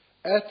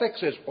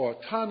 Ethics is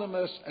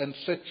autonomous and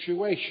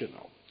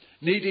situational,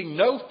 needing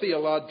no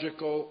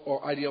theological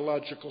or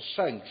ideological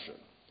sanction.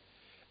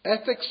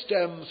 Ethics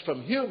stems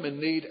from human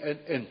need and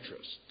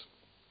interest.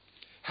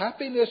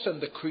 Happiness and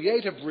the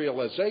creative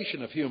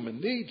realization of human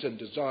needs and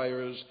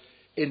desires,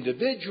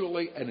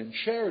 individually and in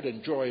shared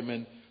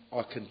enjoyment,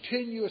 are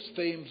continuous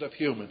themes of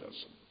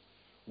humanism.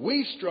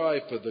 We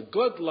strive for the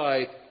good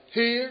life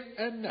here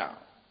and now.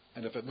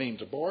 And if it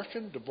means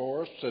abortion,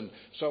 divorce, and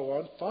so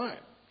on, fine.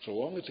 So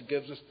long as it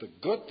gives us the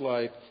good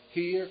life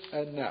here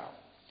and now.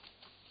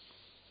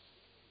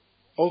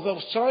 Although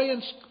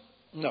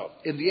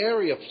in the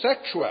area of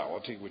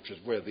sexuality, which is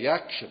where the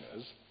action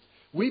is,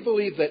 we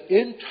believe that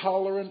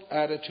intolerant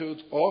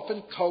attitudes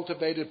often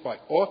cultivated by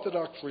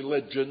orthodox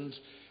religions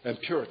and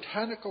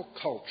puritanical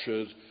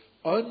cultures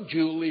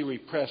unduly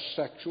repress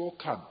sexual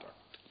conduct.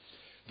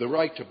 The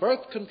right to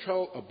birth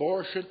control,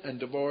 abortion, and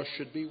divorce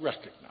should be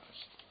recognized.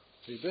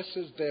 See, this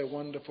is their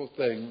wonderful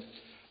thing.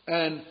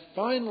 And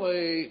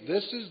finally,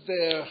 this is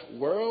their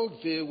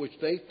worldview, which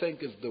they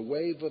think is the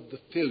wave of the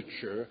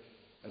future,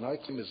 and I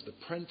claim is the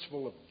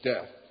principle of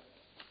death.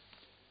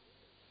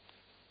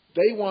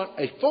 They want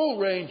a full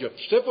range of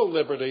civil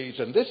liberties,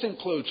 and this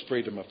includes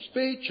freedom of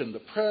speech and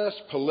the press,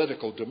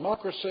 political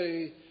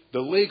democracy, the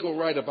legal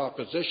right of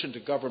opposition to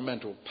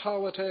governmental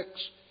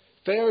politics,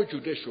 fair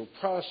judicial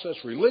process,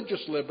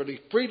 religious liberty,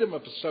 freedom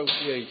of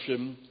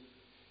association.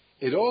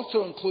 It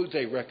also includes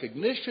a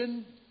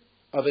recognition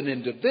of an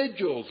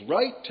individual's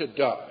right to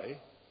die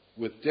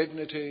with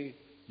dignity,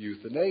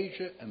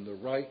 euthanasia, and the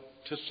right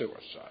to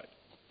suicide.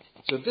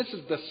 So this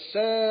is the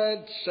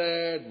sad,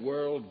 sad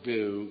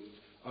worldview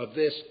of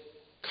this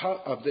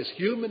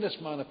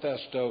Humanist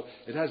manifesto.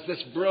 It has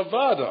this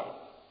bravado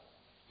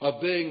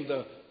of being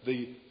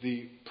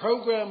the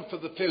program for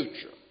the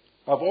future,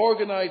 of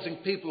organizing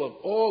people of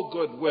all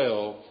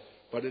goodwill,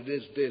 but it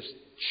is this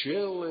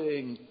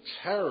chilling,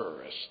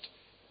 terrorist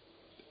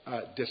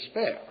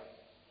despair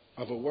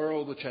of a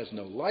world which has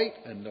no light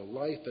and no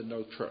life and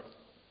no truth.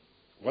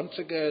 Once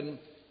again,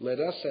 let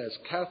us as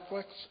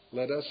Catholics,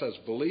 let us as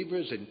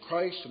believers in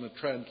Christ and a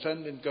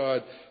transcendent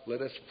God,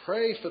 let us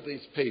pray for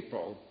these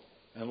people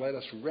and let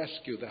us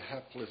rescue the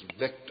hapless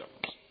victims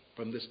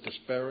from this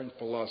despairing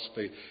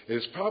philosophy. It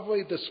is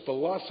probably this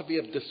philosophy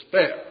of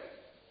despair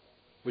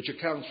which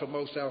accounts for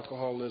most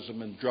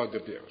alcoholism and drug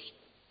abuse.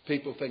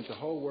 People think the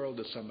whole world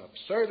is some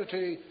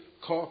absurdity,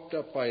 coughed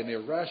up by an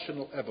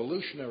irrational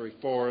evolutionary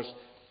force.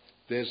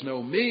 There's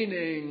no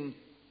meaning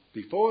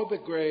before the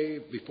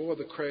grave, before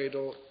the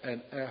cradle,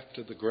 and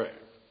after the grave.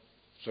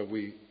 So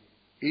we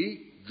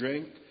eat,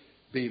 drink,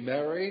 be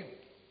merry,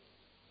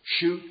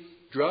 shoot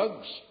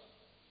drugs,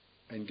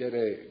 and get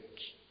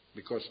AIDS,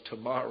 because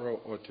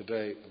tomorrow or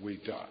today we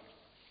die.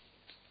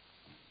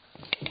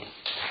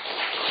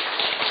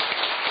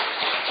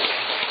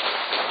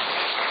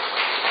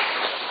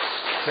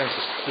 Thank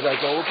you. Did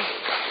I go over?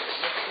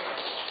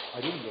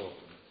 I didn't go over.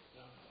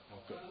 Oh,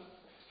 good.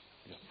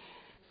 Yeah.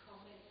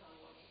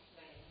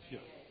 Yeah.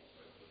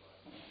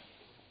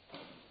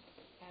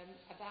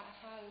 About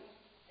how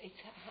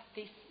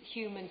this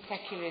human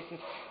secularism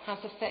has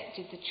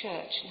affected the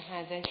church and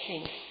how they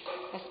think,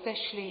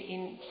 especially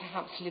in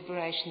perhaps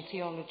liberation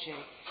theology,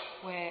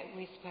 where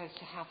we're supposed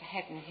to have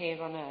heaven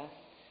here on earth.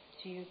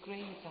 Do you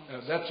agree with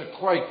that? That's a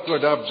quite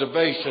good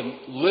observation.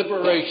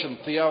 Liberation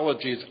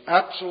theology is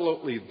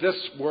absolutely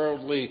this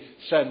worldly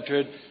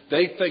centered.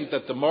 They think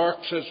that the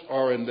Marxists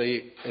are in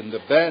the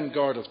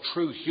vanguard of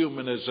true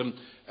humanism.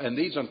 And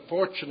these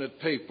unfortunate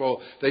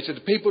people, they said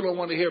the people don't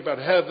want to hear about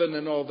heaven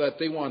and all that.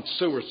 They want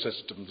sewer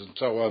systems and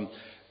so on.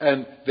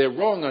 And they're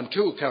wrong on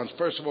two accounts.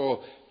 First of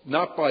all,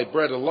 not by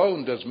bread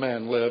alone does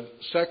man live.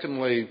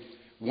 Secondly,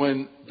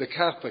 when the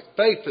Catholic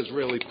faith is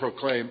really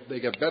proclaimed, they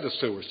get better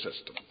sewer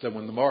systems than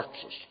when the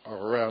Marxists are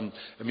around.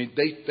 I mean,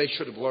 they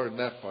should have learned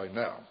that by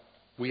now.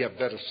 We have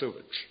better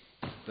sewage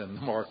than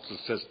the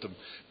Marxist system.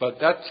 But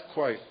that's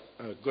quite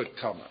a good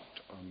comment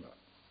on that.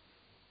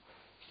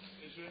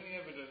 Is there any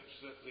evidence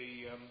that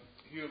the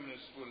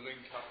humanists will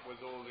link up with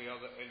all the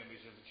other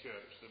enemies of the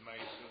church, the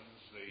Masons,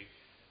 the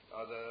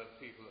other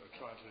people that are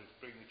trying to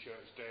bring the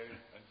church down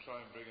and try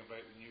and bring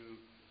about the new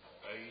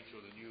age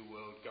or the new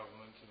world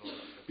government and all that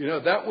stuff? You know,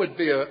 that would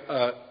be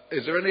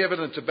is there any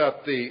evidence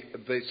about the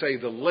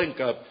link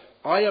up?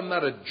 I am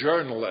not a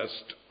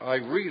journalist. I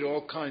read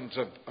all kinds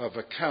of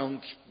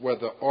accounts,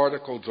 whether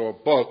articles or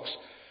books,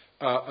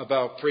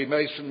 about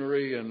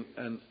Freemasonry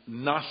and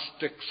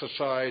Gnostic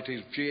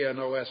societies,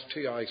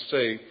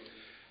 Gnostic.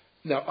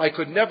 Now, I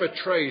could never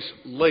trace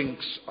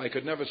links. I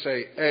could never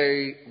say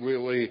A,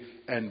 really,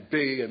 and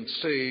B and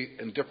C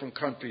in different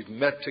countries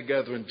met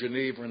together in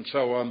Geneva and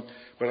so on.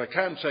 But I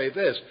can say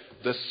this.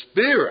 The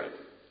spirit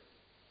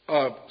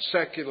of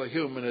secular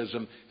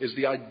humanism is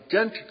the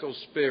identical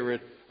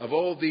spirit of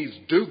all these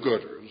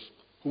do-gooders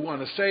who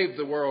want to save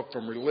the world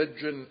from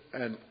religion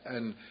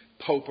and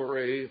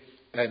popery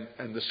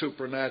and the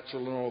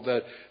supernatural and all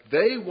that.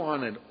 They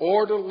want an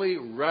orderly,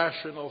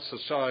 rational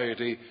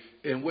society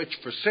in which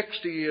for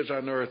 60 years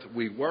on earth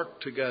we work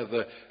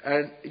together,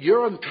 and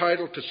you're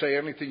entitled to say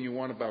anything you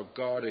want about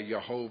God or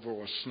Jehovah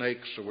or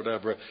snakes or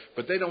whatever,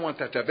 but they don't want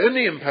that to have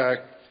any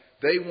impact.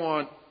 They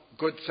want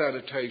good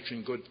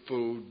sanitation, good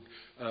food,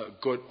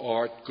 good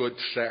art, good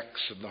sex,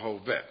 and the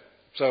whole bit.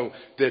 So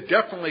there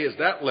definitely is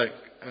that link,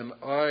 and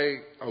I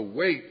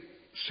await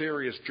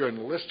serious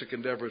journalistic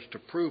endeavors to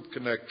prove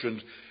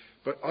connections.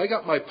 But I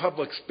got my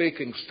public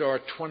speaking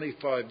start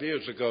 25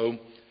 years ago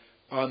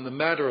on the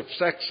matter of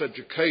sex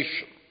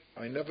education.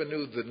 I never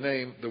knew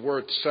the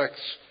word sex.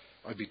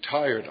 I'd be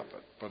tired of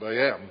it, but I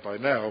am by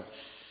now.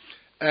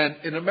 And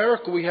in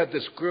America, we had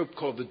this group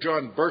called the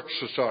John Birch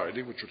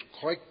Society, which was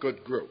quite a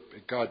good group.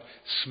 It got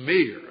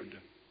smeared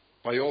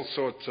by all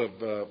sorts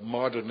of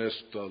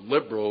modernist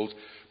liberals.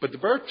 But the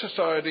Birch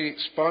Society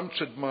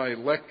sponsored my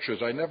lectures.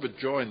 I never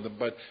joined them,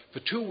 but for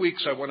 2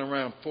 weeks I went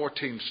around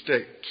 14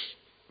 states.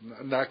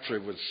 And actually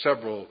it was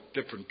several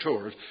different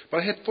tours.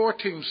 But I had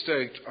 14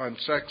 states on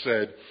sex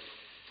ed.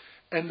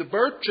 And the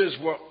Birches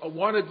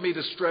wanted me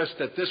to stress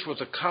that this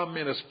was a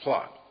communist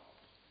plot.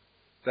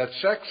 That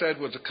sex ed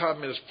was a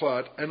communist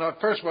plot. And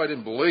first of all, I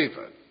didn't believe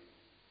it.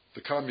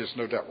 The communists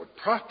no doubt would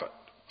profit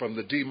from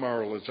the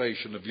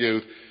demoralization of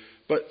youth.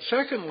 But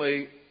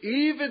secondly,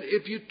 even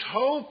if you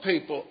told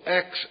people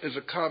X is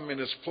a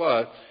communist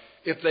plot,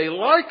 if they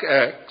like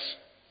X,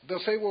 they'll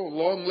say, well,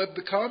 long live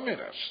the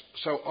communists.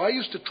 So I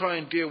used to try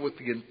and deal with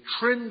the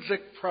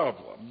intrinsic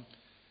problem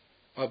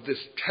of this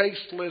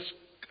tasteless,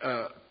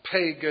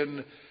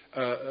 pagan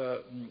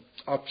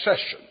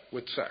obsession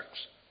with sex.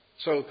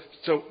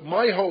 So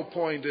my whole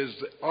point is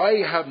that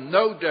I have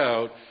no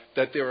doubt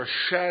that there are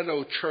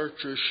shadow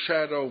churches,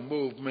 shadow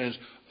movements,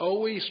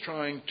 always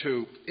trying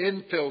to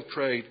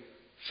infiltrate,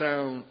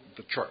 sound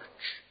the church.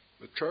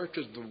 The church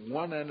is the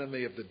one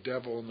enemy of the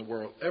devil in the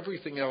world.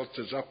 Everything else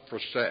is up for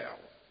sale.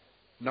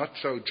 Not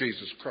so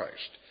Jesus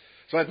Christ.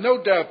 So I have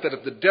no doubt that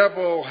if the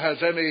devil has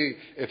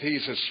if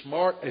he's as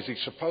smart as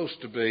he's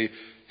supposed to be,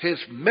 his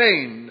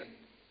main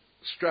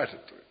strategy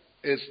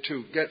is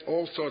to get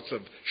all sorts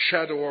of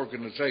shadow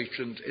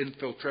organizations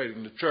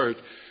infiltrating the church.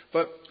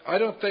 But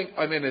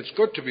it's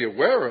good to be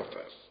aware of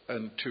this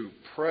and to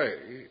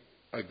pray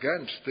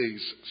against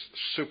these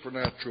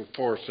supernatural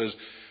forces.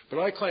 But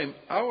I claim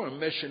our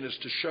mission is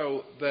to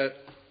show that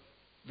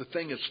the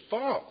thing is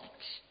false.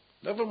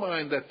 Never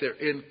mind that they're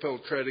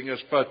infiltrating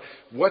us, but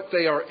what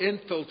they are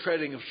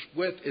infiltrating us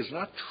with is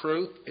not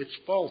truth, it's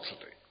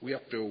falsity. We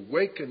have to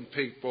awaken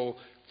people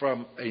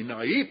from a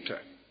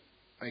naivete,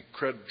 a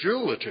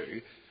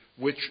credulity,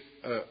 which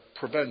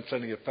prevents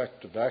any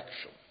effective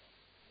action.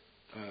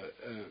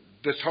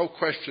 This whole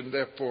question,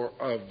 therefore,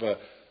 of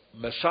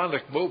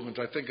Masonic movement,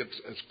 I think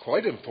it's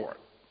quite important.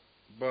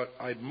 But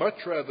I'd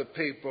much rather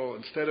people,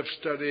 instead of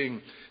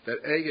studying that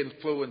A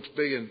influenced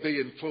B and B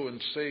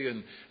influenced C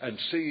and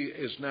C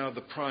is now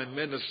the Prime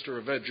Minister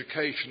of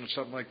Education or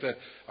something like that,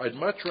 I'd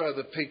much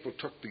rather people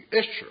took the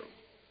issue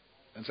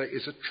and say,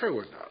 is it true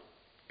or not?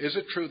 Is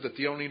it true that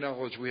the only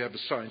knowledge we have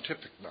is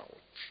scientific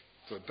knowledge?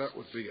 So that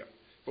would be it.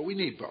 But we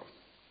need both.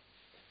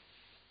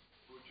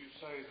 Would you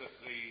say that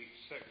the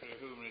secular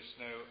humanists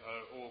now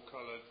are all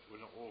coloured, well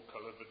not all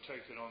coloured, but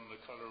taken on the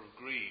colour of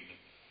green?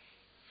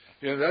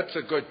 Yeah, that's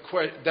a good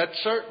question. That's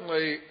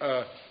certainly,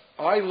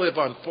 I live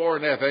on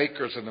 4.5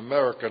 acres in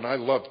America, and I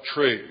love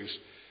trees.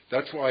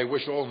 That's why I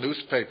wish all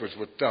newspapers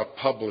would stop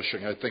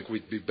publishing. I think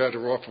we'd be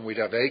better off when we'd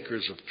have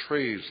acres of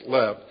trees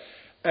left.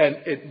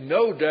 And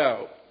no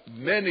doubt,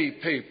 many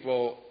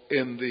people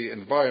in the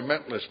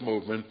environmentalist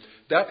movement,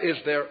 that is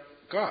their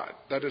God.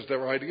 That is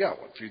their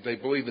ideology. They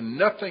believe in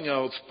nothing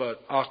else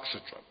but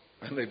oxygen.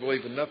 And they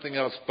believe in nothing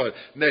else but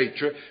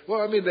nature.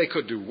 Well, they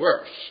could do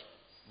worse.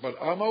 But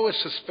I'm always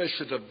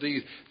suspicious of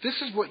these. This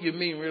is what you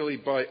mean really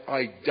by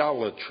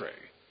idolatry.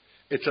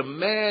 It's a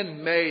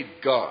man-made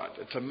God.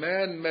 It's a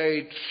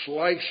man-made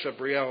slice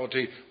of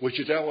reality which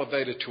is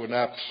elevated to an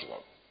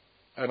absolute.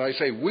 And I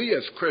say we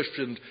as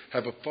Christians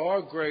have a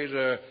far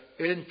greater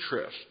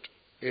interest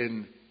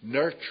in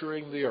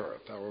nurturing the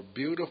earth, our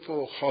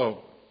beautiful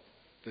home,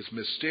 this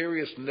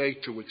mysterious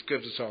nature which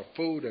gives us our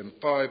food and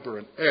fiber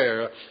and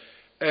air.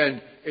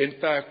 And in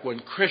fact, when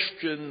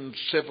Christian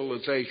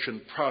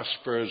civilization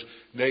prospers,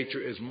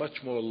 nature is much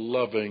more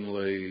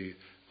lovingly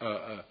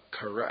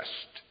caressed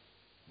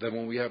than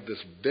when we have this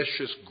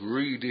vicious,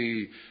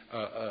 greedy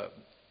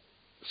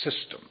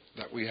system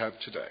that we have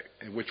today,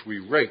 in which we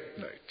rape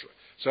nature.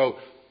 So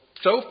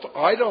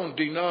I don't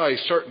deny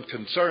certain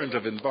concerns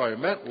of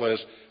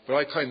environmentalists, but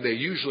I claim they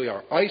usually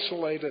are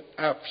isolated,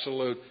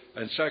 absolute,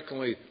 and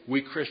secondly,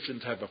 we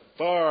Christians have a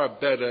far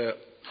better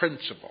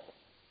principle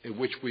in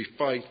which we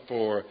fight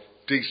for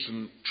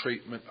decent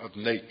treatment of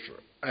nature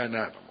and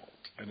animals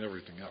and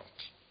everything else.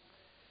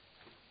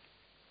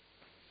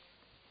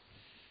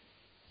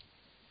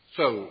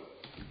 So,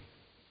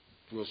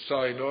 we'll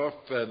sign off,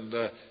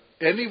 and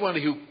anyone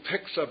who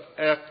picks up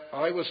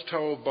I was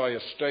told by a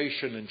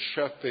station in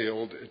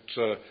Sheffield, it's,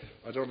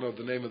 I don't know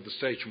the name of the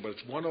station, but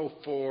it's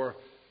 104.2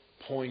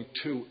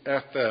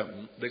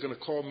 FM. They're going to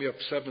call me up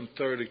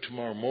 7:30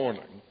 tomorrow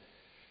morning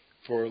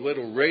for a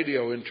little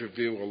radio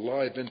interview, a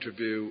live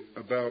interview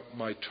about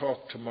my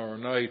talk tomorrow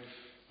night,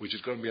 which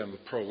is going to be on the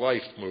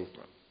pro-life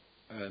movement.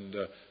 And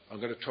I'm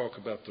going to talk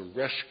about the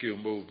rescue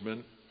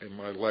movement in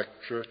my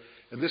lecture.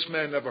 And this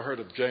man never heard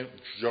of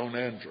Joan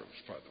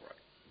Andrews, by the way,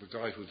 the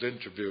guy who's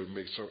interviewing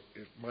me, so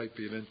it might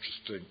be an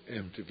interesting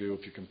interview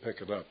if you can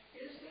pick it up.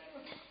 Is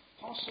there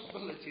a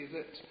possibility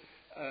that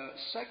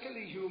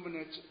secular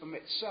humanism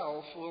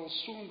itself will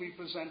soon be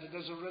presented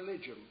as a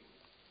religion?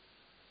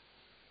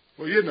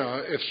 Well,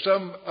 if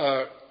some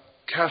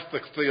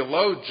Catholic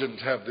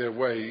theologians have their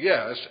way,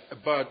 yes,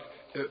 but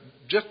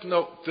just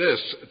note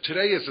this.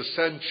 Today is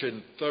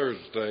Ascension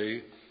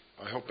Thursday.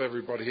 I hope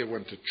everybody here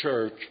went to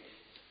church.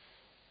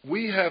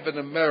 We have in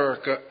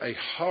America a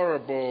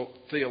horrible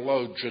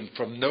theologian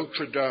from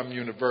Notre Dame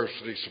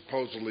University,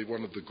 supposedly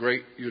one of the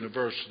great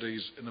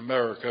universities in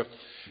America.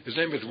 His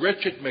name is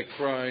Richard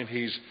McBride.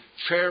 He's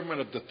chairman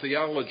of the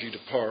theology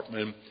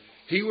department.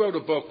 He wrote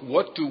a book,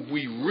 What Do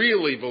We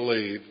Really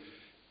Believe?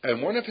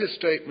 And one of his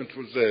statements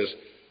was this: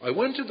 I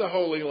went to the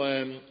Holy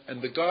Land,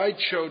 and the guide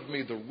showed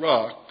me the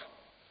rock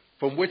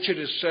from which it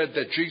is said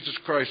that Jesus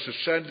Christ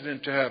ascended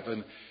into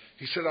heaven.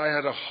 He said, I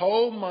had to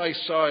hold my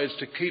sides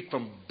to keep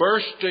from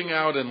bursting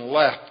out in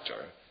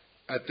laughter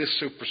at this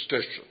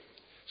superstition.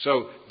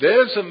 So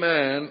there's a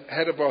man,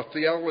 head of our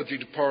theology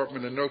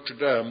department in Notre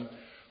Dame,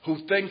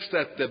 who thinks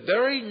that the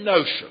very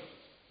notion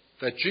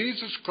that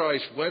Jesus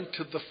Christ went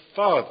to the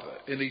Father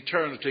in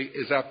eternity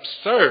is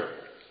absurd.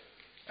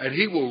 And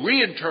he will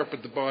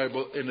reinterpret the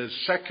Bible in a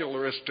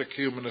secularistic,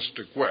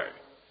 humanistic way.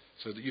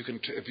 So that you can,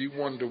 if you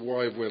wonder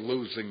why we're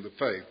losing the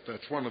faith,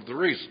 that's one of the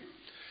reasons.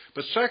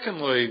 But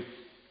secondly,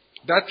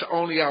 that's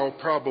only our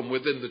problem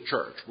within the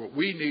church. What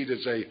we need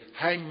is a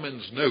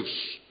hangman's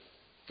noose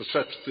for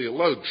such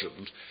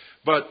theologians.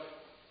 But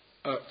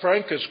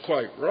Frank is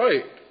quite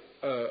right.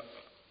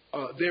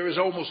 There is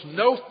almost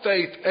no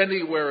faith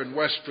anywhere in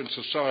Western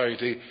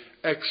society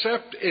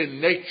except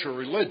in nature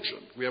religion.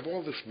 We have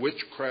all this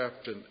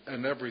witchcraft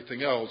and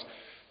everything else.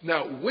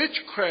 Now,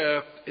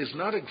 witchcraft is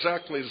not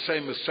exactly the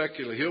same as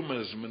secular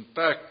humanism. In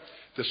fact,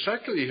 the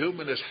secular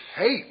humanists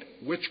hate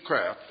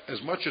witchcraft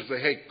as much as they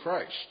hate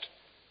Christ.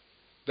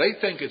 They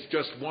think it's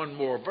just one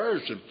more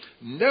version.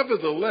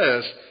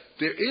 Nevertheless,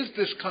 there is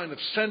this kind of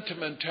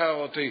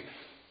sentimentality.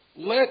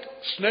 Let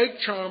snake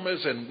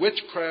charmers and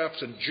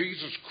witchcrafts and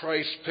Jesus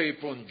Christ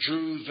people and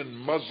Jews and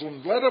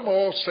Muslims, let them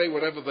all say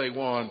whatever they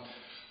want.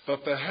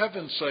 But for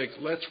heaven's sake,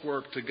 let's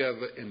work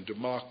together in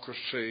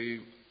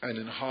democracy and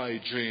in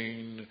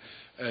hygiene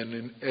and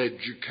in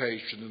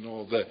education and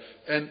all that.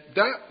 And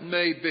that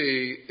may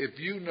be, if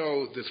you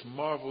know this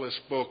marvelous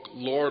book,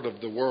 Lord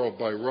of the World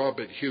by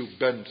Robert Hugh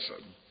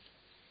Benson,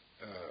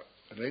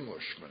 an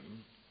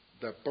Englishman.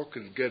 That book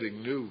is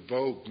getting new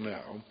vogue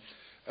now.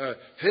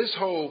 His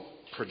whole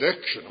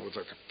prediction, it was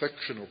like a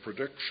fictional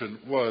prediction,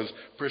 was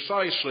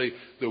precisely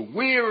the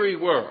weary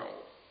world,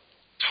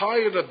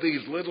 tired of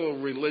these little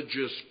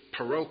religious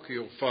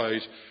parochial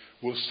fights,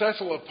 will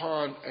settle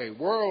upon a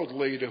world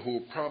leader who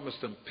will promise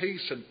them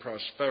peace and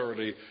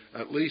prosperity,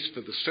 at least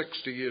for the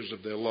 60 years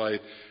of their life.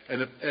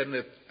 And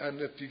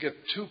if you get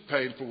too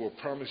painful, will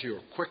promise you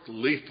a quick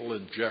lethal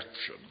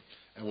injection,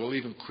 and will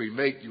even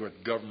cremate you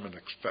at government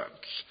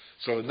expense.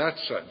 So in that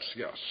sense,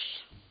 yes.